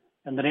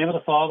 in the name of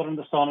the Father and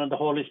the Son and the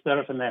Holy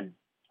Spirit, amen.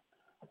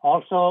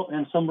 Also,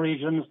 in some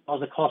regions, there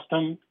was a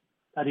custom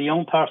that a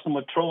young person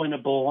would throw in a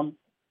bone,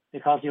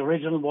 because the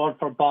original word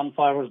for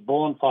bonfire was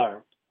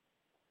bonfire.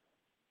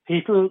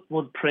 People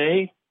would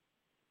pray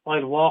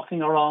while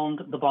walking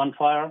around the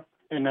bonfire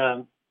in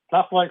a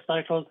clockwise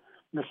cycle,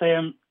 in the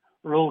same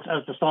route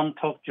as the sun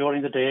took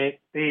during the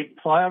day. The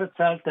fire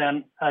itself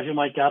then, as you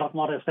might gather from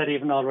what I said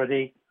even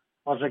already,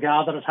 was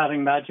regarded as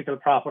having magical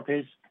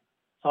properties.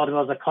 So there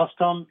was a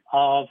custom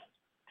of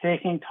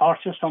taking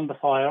torches from the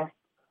fire,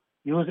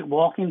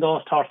 walking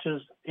those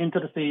torches into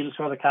the fields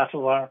where the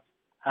cattle were,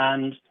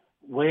 and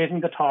waving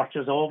the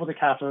torches over the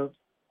cattle,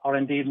 or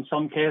indeed in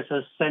some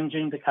cases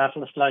singeing the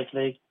cattle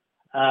slightly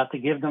to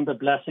give them the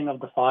blessing of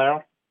the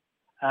fire.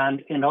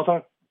 And in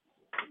other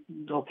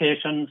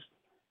locations,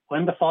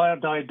 when the fire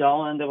died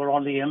down and there were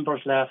only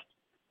embers left,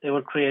 they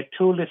would create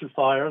two little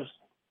fires,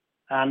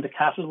 and the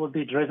cattle would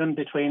be driven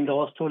between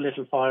those two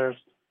little fires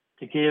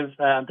to give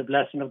the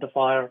blessing of the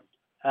fire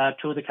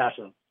to the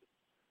cattle.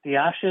 The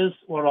ashes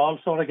were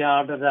also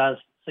regarded as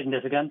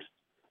significant,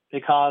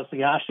 because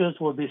the ashes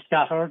would be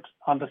scattered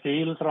on the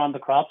fields or on the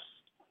crops,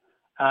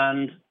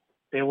 and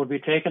they would be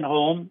taken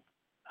home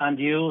and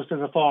used as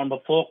a form of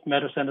folk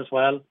medicine as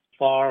well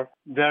for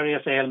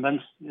various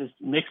ailments,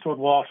 mixed with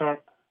water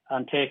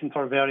and taken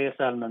for various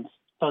ailments.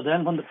 So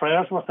then when the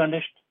prayers were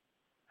finished,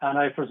 and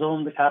I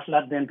presume the cattle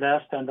had been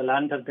blessed and the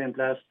land had been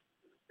blessed,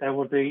 there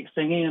would be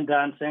singing and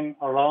dancing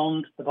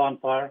around the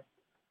bonfire.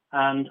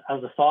 And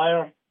as the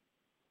fire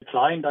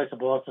declined, I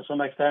suppose, to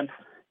some extent,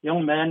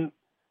 young men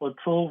would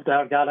prove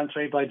their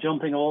gallantry by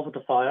jumping over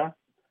the fire,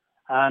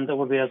 and there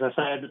would be, as I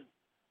said,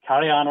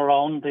 carry on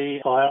around the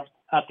fire.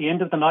 At the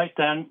end of the night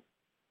then,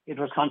 it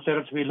was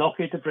considered to be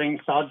lucky to bring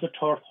sods of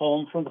turf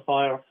home from the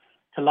fire,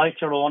 to light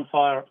your own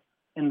fire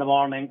in the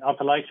morning, or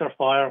to light your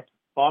fire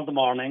for the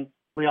morning.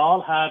 We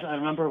all had, I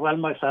remember well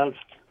myself,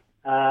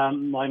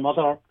 my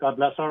mother, God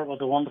bless her, was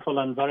a wonderful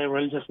and very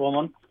religious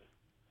woman.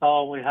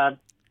 So we had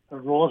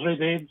rosary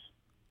beads,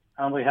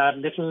 and we had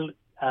little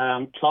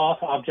cloth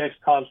objects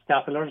called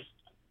scapulars,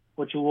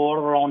 which you wore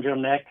around your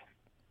neck.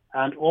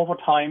 And over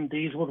time,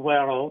 these would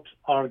wear out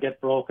or get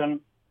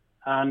broken.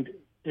 And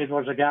it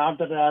was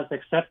regarded as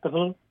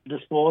acceptable to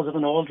dispose of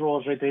an old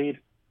rosary bead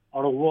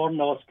or a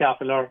worn-out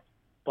scapular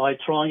by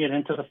throwing it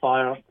into the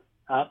fire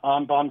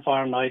on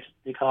bonfire night,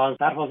 because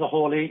that was a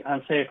holy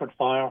and sacred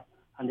fire,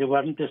 and you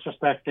weren't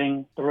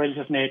disrespecting the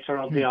religious nature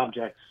of the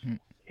objects.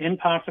 In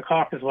parts of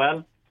Cork as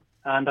well,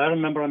 and I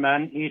remember a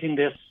man eating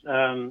this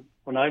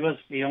when I was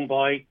a young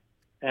boy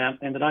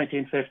in the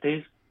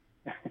 1950s.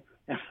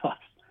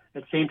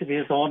 It seemed to be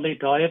his only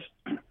diet.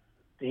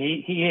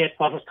 He ate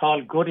what was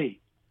called goody,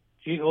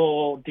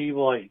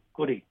 Goody,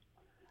 goody.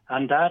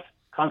 And that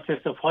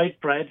consists of white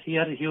bread. He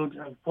had a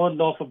full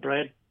loaf of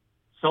bread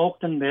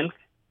soaked in milk.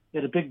 He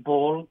had a big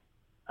bowl,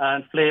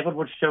 and flavoured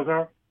with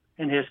sugar,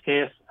 in his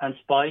case, and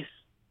spice.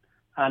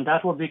 And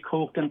that would be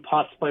cooked in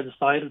pots by the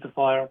side of the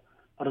fire.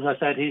 But as I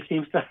said, he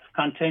seems to have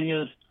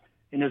continued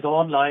in his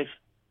own life.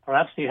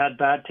 Perhaps he had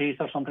bad teeth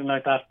or something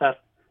like that,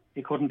 that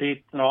he couldn't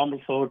eat normal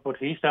food, but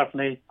he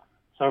certainly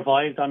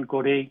survived on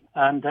goody.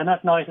 And then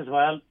at night as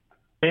well,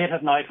 late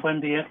at night when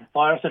the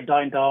fires had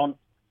died down,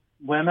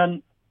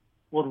 women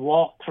would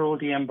walk through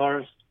the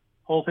embers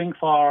hoping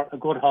for a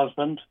good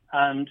husband,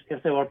 and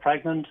if they were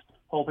pregnant,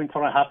 hoping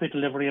for a happy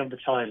delivery of the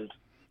child.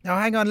 Now,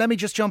 hang on, let me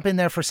just jump in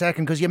there for a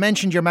second, because you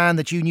mentioned your man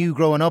that you knew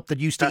growing up that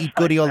used to eat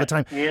goody all the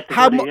time.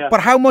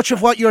 But how much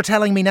of what you're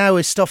telling me now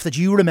is stuff that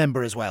you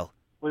remember as well?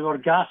 We were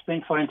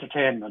gasping for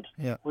entertainment.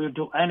 Yeah. We would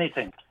do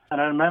anything. And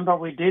I remember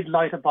we did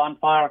light a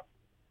bonfire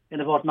in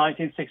about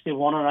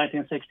 1961 or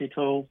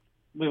 1962.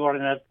 We were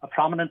in a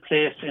prominent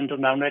place in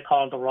Dunmanway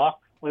called The Rock.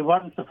 We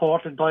weren't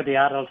supported by the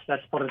adults,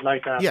 let's put it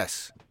like that.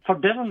 Yes. For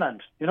Dunmanway,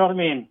 you know what I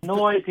mean?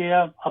 No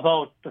idea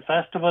about the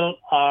festival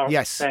or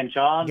St.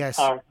 John. Yes.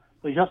 Or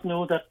we just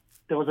knew that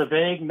there was a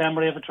vague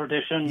memory of a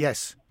tradition.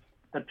 Yes.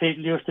 That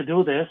people used to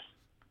do this.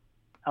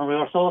 And we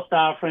were so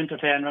starved for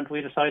entertainment,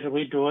 we decided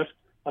we'd do it.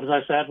 But as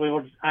I said, we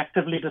were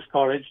actively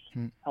discouraged,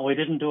 and we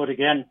didn't do it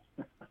again.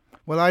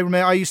 Well, I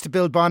remember I used to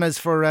build bonnas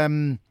for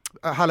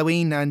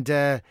Halloween, and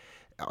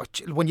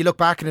when you look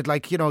back at it,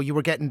 like, you know, you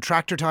were getting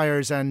tractor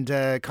tyres and,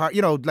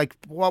 like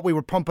what we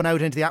were pumping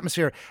out into the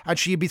atmosphere.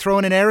 And you'd be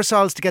throwing in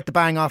aerosols to get the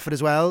bang off it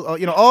as well.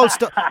 You know,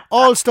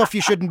 all stuff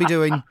you shouldn't be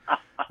doing.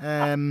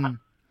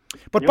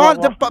 But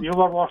you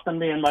were worse than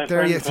me and my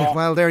friends.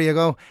 Well, there you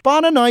go.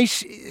 Bonna Night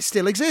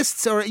still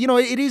exists, or you know,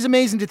 it is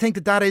amazing to think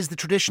that is the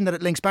tradition that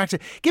it links back to.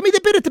 Give me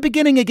the bit at the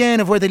beginning again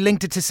of where they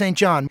linked it to St.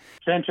 John.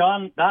 St.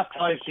 John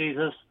baptised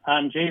Jesus,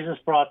 and Jesus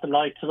brought the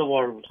light to the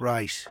world.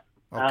 Right.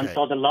 Okay. And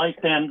so the light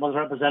then was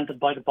represented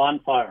by the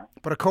bonfire.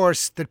 But of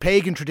course, the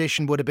pagan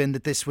tradition would have been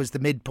that this was the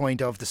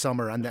midpoint of the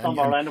summer, and it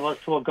was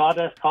to a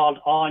goddess called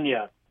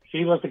Anya.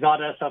 She was the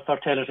goddess of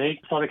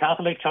fertility. So the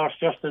Catholic Church,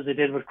 just as they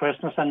did with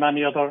Christmas and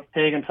many other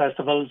pagan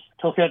festivals,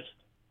 took it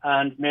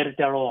and made it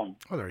their own.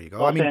 Oh, there you go.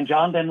 So St.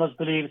 John then was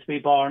believed to be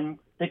born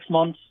 6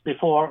 months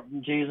before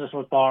Jesus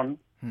was born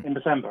in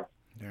December.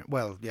 Yeah,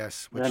 well,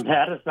 yes. And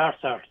that is their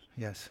cert.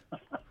 Yes.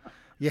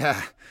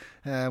 Yeah.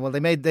 Well, they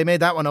made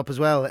that one up as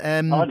well.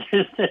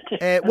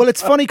 Well,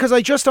 it's funny because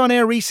I just on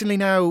air recently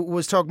now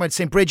was talking about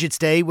St. Bridget's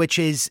Day, which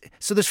is,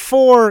 so there's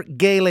 4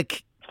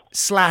 Gaelic /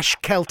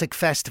 Celtic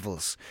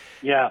festivals.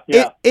 Yeah.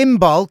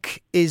 Imbolc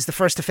is the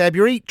 1st of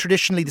February,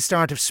 traditionally the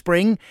start of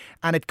spring,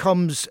 and it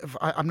comes,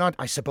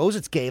 I suppose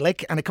it's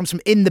Gaelic, and it comes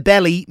from in the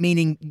belly,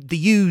 meaning the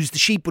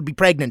sheep would be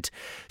pregnant.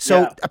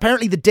 So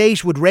apparently the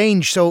date would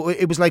range, so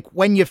it was like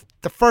when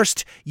the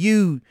first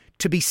ewe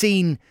to be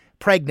seen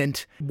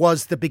pregnant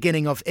was the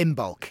beginning of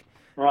Imbolc.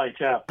 Right,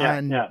 yeah.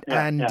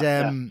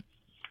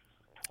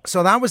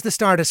 So that was the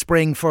start of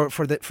spring for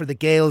the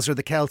Gaels or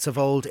the Celts of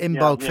old.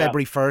 Imbolc,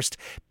 February 1st.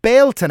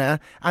 Bealtaine,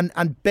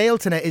 and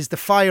Bealtaine is the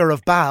fire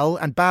of Baal,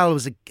 and Baal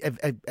was a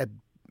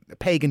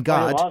pagan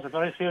god. He was a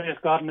very serious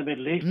god in the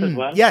Middle East as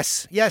well.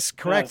 Yes,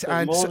 correct.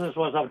 And Moses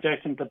was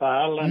objecting to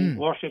Baal and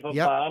worship of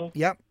Baal.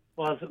 Yep.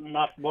 Was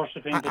not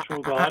worshipping the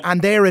true God.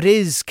 And there it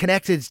is,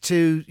 connected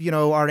to, you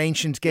know, our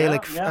ancient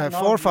Gaelic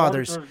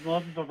forefathers.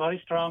 Moses were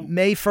very strong.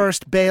 May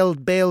 1st,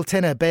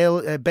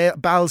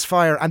 Baal's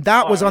fire, and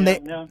that was on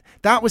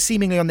that was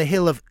seemingly on the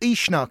hill of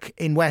Uisneach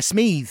in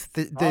Westmeath,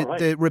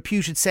 the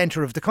reputed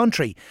centre of the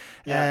country,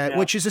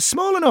 which is a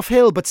small enough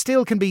hill, but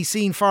still can be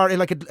seen far.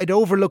 Like it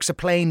overlooks a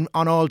plain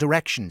on all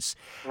directions,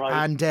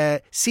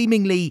 and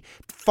seemingly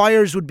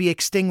fires would be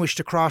extinguished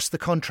across the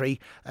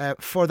country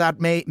for that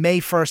May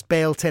 1st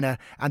Bealtaine,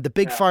 and the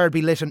big fire would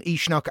be lit on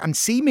Uisneach, and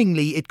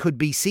seemingly it could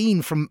be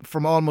seen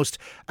from almost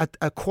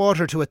a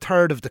quarter to a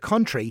third of the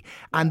country,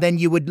 and then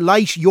you would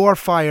light your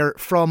fire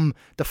from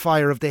the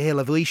fire of the hill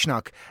of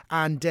Uisneach,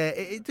 and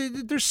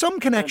there's some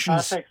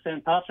connections.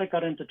 St. Patrick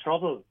got into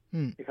trouble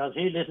because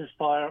he lit his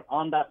fire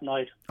on that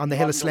night on the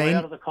hill of Slane.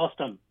 Out of the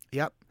custom.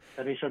 Yep.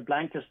 That he should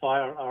blank his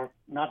fire or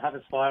not have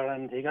his fire,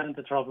 and he got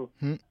into trouble.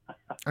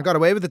 I got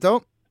away with it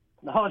though.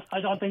 No, I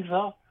don't think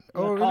so. He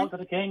was called to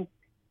the king.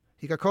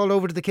 He got called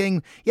over to the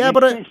king. Yeah,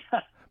 but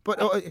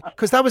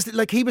because that was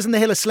like he was in the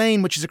hill of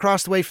Slane, which is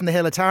across the way from the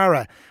hill of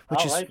Tara,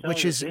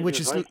 which is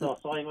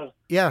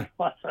yeah.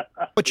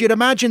 But you'd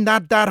imagine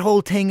that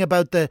whole thing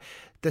about the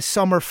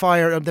summer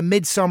fire, the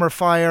midsummer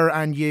fire,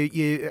 and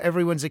you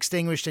everyone's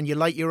extinguished and you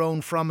light your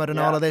own from it, and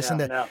all of this, and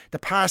the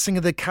passing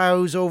of the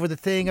cows over the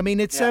thing. I mean,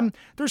 it's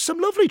there's some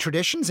lovely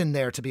traditions in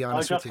there, to be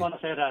honest with you. I just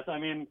want to say that. I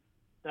mean,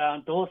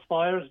 those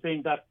fires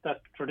being that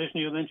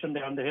tradition you mentioned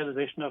there on the hill of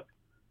Uisneach,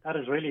 that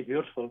is really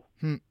beautiful.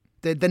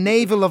 The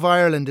Navel of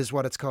Ireland is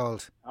what it's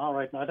called. All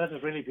right, now that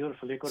is really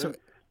beautiful.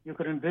 You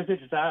could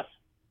envisage that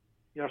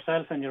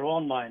yourself in your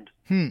own mind.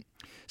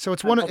 So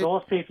it's for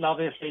those people,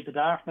 obviously, the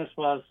darkness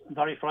was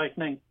very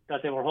frightening.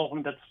 That they were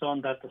hoping that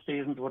the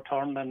seasons would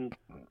turn and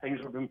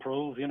things would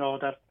improve. You know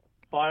that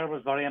fire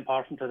was very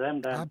important to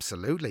them then.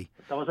 Absolutely.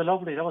 That was a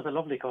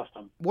lovely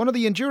custom. One of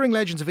the enduring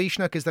legends of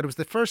Uisneach is that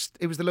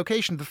it was the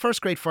location of the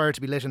first great fire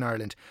to be lit in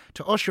Ireland.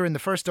 To usher in the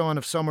first dawn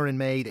of summer in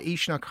May, the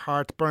Uisneach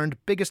hearth burned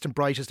biggest and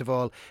brightest of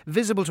all.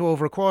 Visible to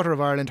over a quarter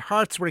of Ireland,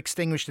 hearths were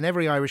extinguished in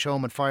every Irish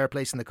home and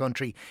fireplace in the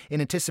country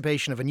in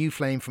anticipation of a new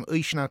flame from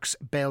Uisneach's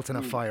belting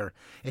of fire.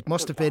 It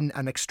must have been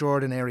an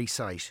extraordinary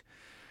sight.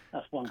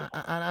 That's wonderful.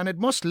 And it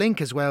must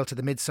link as well to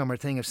the midsummer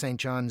thing of St.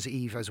 John's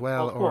Eve as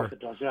well. Of course it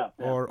does, yeah.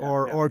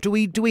 Or do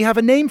we have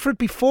a name for it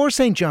before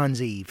St.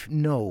 John's Eve?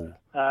 No.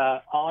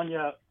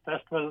 Anya,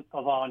 Festival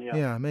of Anya.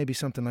 Yeah, maybe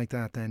something like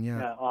that then, yeah.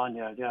 Yeah,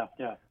 Anya,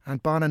 yeah.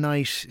 And Bonna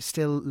Night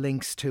still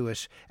links to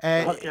it.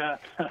 Yeah.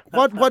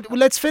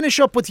 Let's finish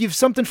up with, you've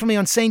something for me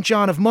on St.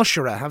 John of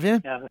Mushera, have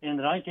you? Yeah, in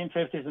the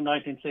 1950s and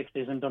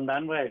 1960s in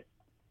Dunmanway,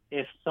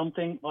 if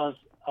something was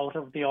out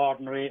of the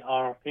ordinary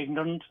or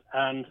ignorant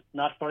and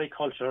not very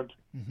cultured,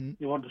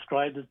 you were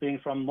described as being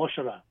from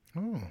Mushera,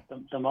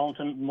 the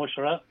mountain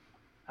Mushera.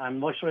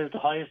 And Mushera is the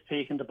highest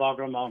peak in the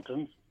Bogra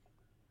Mountains.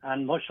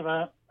 And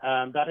Mushera,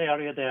 that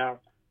area there,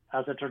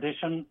 has a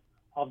tradition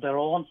of their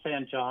own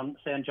St. John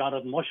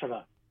of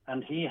Mushera.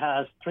 And he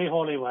has 3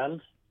 holy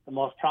wells. The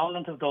most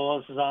prominent of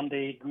those is on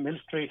the Mill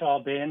Street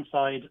or Bain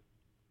side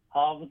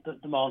of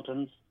the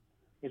mountains.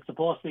 It's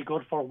supposed to be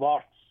good for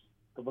warts.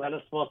 The well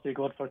is supposed to be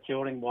good for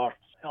curing warts.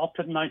 Up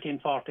to the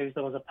 1940s,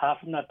 there was a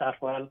pattern at that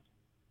well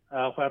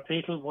where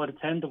people would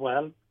attend the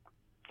well.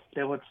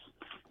 They would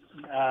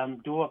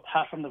do a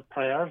pattern of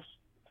prayers,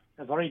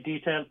 a very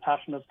detailed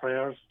pattern of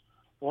prayers,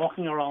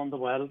 walking around the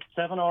well,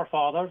 7 Our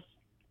Fathers,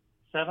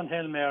 7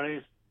 Hail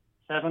Marys,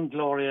 7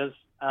 Glorias,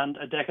 and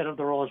a decade of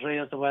the Rosary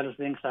as the well is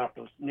being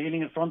circled.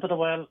 Kneeling in front of the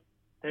well,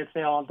 they'd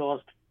say all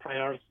those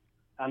prayers,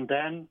 and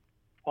then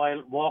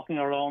while walking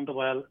around the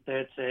well,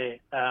 they'd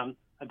say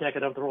a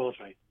decade of the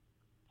Rosary.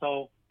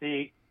 So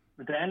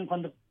then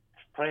when the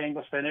praying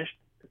was finished,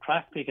 the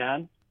crack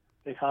began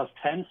because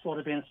tents would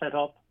have been set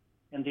up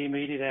in the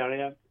immediate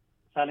area,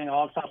 selling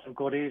all sorts of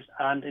goodies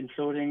and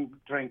including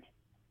drink.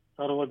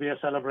 So there would be a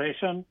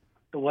celebration.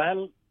 The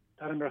well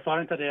that I'm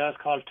referring to there is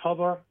called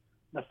Tubber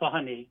na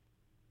Fahani,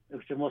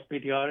 which must be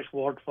the Irish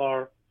word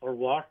for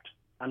wort.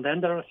 And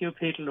then there are a few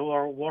people who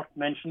are worth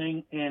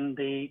mentioning in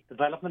the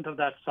development of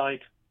that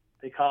site,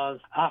 because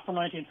after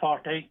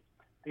 1940,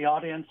 the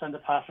audience and the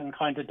pattern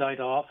kind of died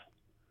off.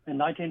 In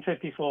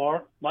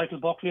 1954, Michael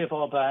Buckley of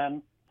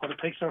Oban put a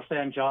picture of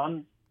St.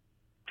 John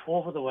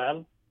over the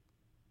well.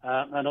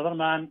 Another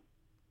man,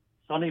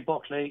 Sonny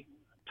Buckley,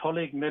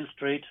 Tullig Mill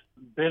Street,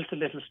 built a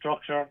little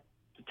structure,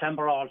 the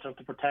timber altar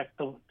to protect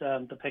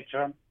the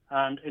picture.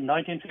 And in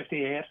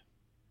 1958,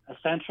 a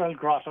central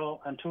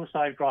grotto and 2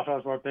 side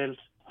grottos were built.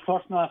 The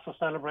first Mass was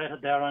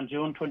celebrated there on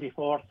June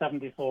 24,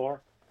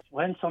 74.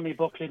 When Sonny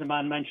Buckley, the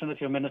man mentioned a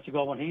few minutes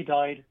ago, when he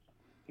died,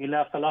 he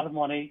left a lot of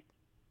money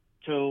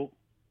to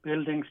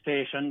building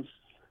stations,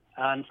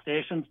 and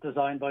stations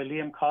designed by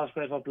Liam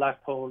Cosgrave of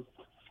Blackpool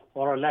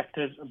were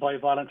elected by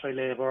voluntary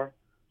labour.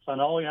 So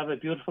now we have a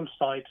beautiful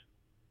site,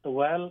 the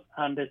well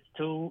and its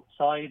 2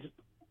 side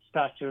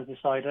statues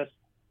beside it,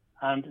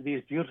 and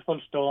these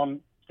beautiful stone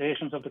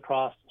stations of the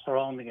cross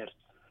surrounding it.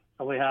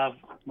 So we have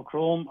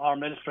Macroom or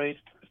Mill Street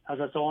has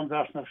its own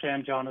version of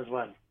St. John as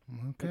well,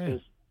 which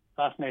is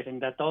fascinating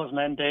that those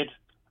men did.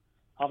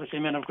 Obviously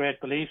men of great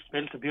belief,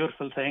 built a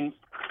beautiful thing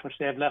which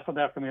they have left for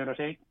their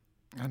community.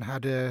 And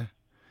had a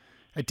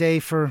day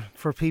for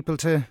people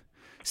to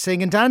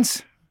sing and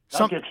dance.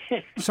 Something.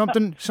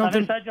 Have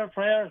you said your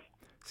prayers?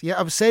 Yeah,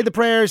 I'll say the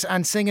prayers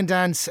and sing and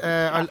dance.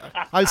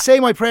 I'll say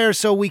my prayers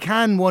so we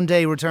can one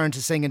day return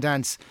to sing and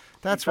dance.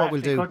 That's exactly what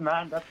we'll do. Good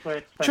man, that's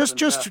great.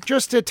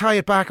 Just to tie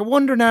it back, I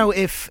wonder now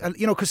if,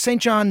 because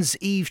St. John's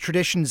Eve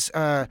traditions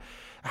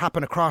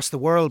happen across the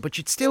world, but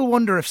you'd still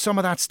wonder if some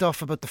of that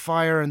stuff about the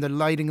fire and the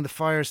lighting of the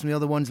fires and the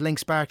other ones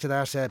links back to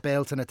that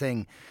Belton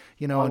thing,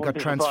 and got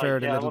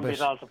transferred a little bit. I wouldn't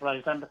be at all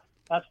surprised. And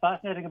that's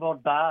fascinating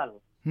about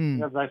Baal.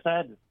 As I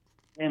said,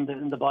 in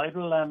the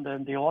Bible and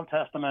in the Old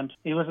Testament,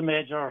 he was a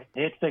major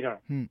hate figure.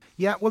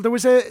 Yeah, well, there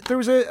was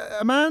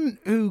a man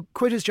who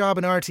quit his job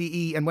in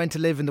RTE and went to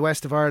live in the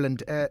west of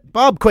Ireland.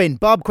 Bob Quinn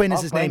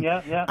is his name.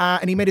 Yeah.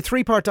 And he made a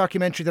 3-part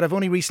documentary that I've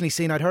only recently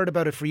seen. I'd heard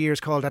about it for years,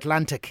 called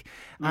Atlantic.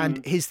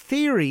 And his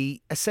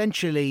theory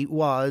essentially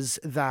was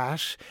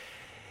that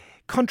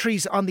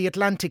countries on the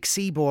Atlantic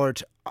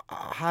seaboard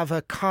have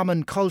a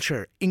common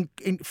culture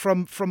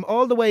from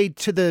all the way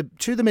to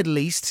the Middle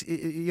East.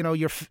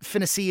 Your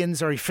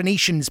Phoenicians or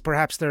Phoenicians,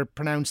 perhaps they're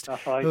pronounced,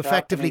 who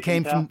effectively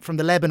came from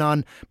the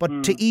Lebanon,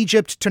 but to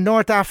Egypt, to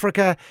North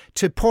Africa,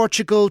 to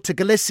Portugal, to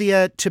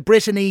Galicia, to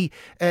Brittany,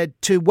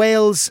 to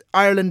Wales,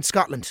 Ireland,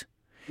 Scotland.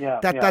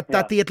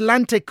 That the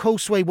Atlantic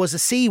coastway was a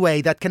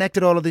seaway that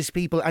connected all of these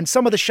people, and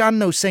some of the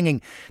Shanno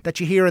singing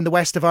that you hear in the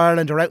west of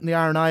Ireland or out in the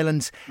Aran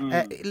Islands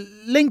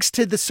links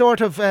to the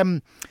sort of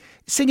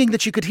singing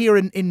that you could hear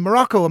in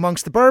Morocco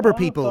amongst the Berber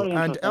people.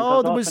 And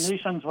the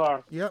Phoenicians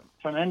were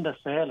tremendous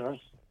sailors.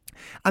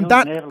 And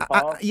that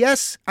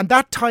and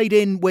that tied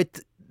in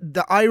with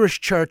the Irish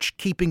Church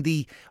keeping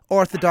the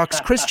Orthodox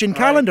Christian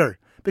calendar.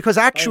 because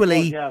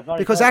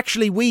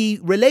actually we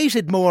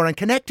related more and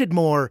connected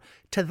more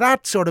to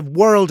that sort of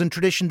world and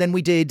tradition than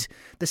we did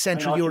the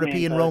Central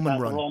European Roman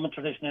run. The Roman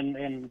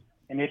tradition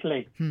in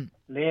Italy,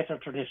 later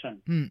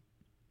tradition.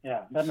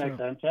 Yeah, that makes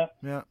sense.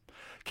 Yeah.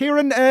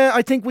 Kieran,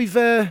 I think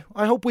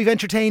I hope we've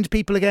entertained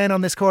people again on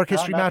this Cork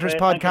History Matters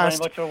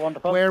podcast,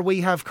 where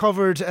we have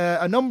covered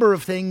a number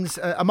of things,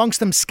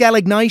 amongst them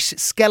Skellig Night,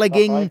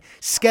 Skelling,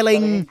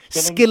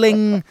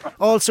 Skilling,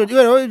 all sorts,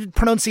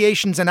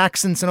 pronunciations and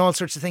accents and all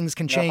sorts of things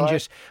can change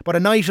it, but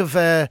a night of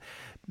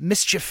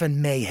mischief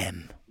and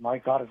mayhem. My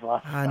God, it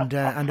was. And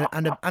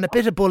a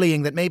bit of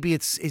bullying that maybe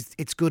it's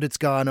good it's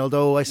gone,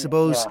 although I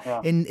suppose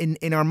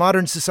in our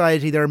modern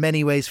society there are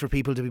many ways for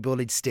people to be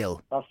bullied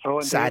still. That's true,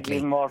 indeed. Sadly.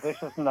 Even more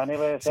vicious in any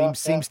way.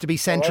 Seems to be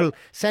central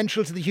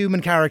to the human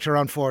character,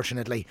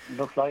 unfortunately.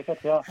 Looks like it,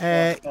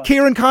 yeah.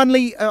 Kieran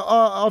Connolly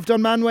of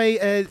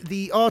Dunmanway,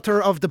 the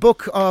author of the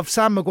book of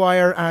Sam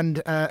Maguire,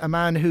 and a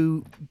man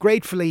who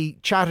gratefully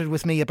chatted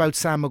with me about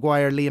Sam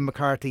Maguire, Liam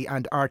McCarthy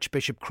and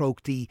Archbishop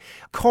Croke, the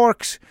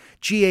Cork's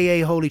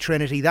GAA Holy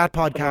Trinity. That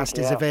podcast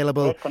is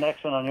available. Great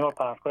connection on your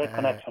part. Great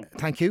connection.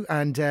 Thank you,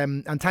 and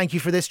thank you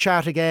for this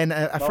chat again.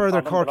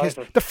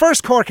 The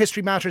first Cork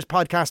History Matters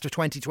podcast of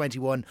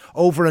 2021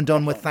 over and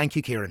done with. Thank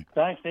you, Kieran.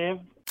 Thanks, Dave.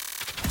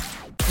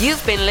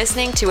 You've been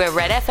listening to a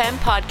Red FM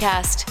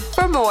podcast.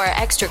 For more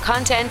extra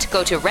content,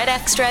 go to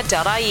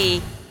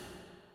redextra.ie.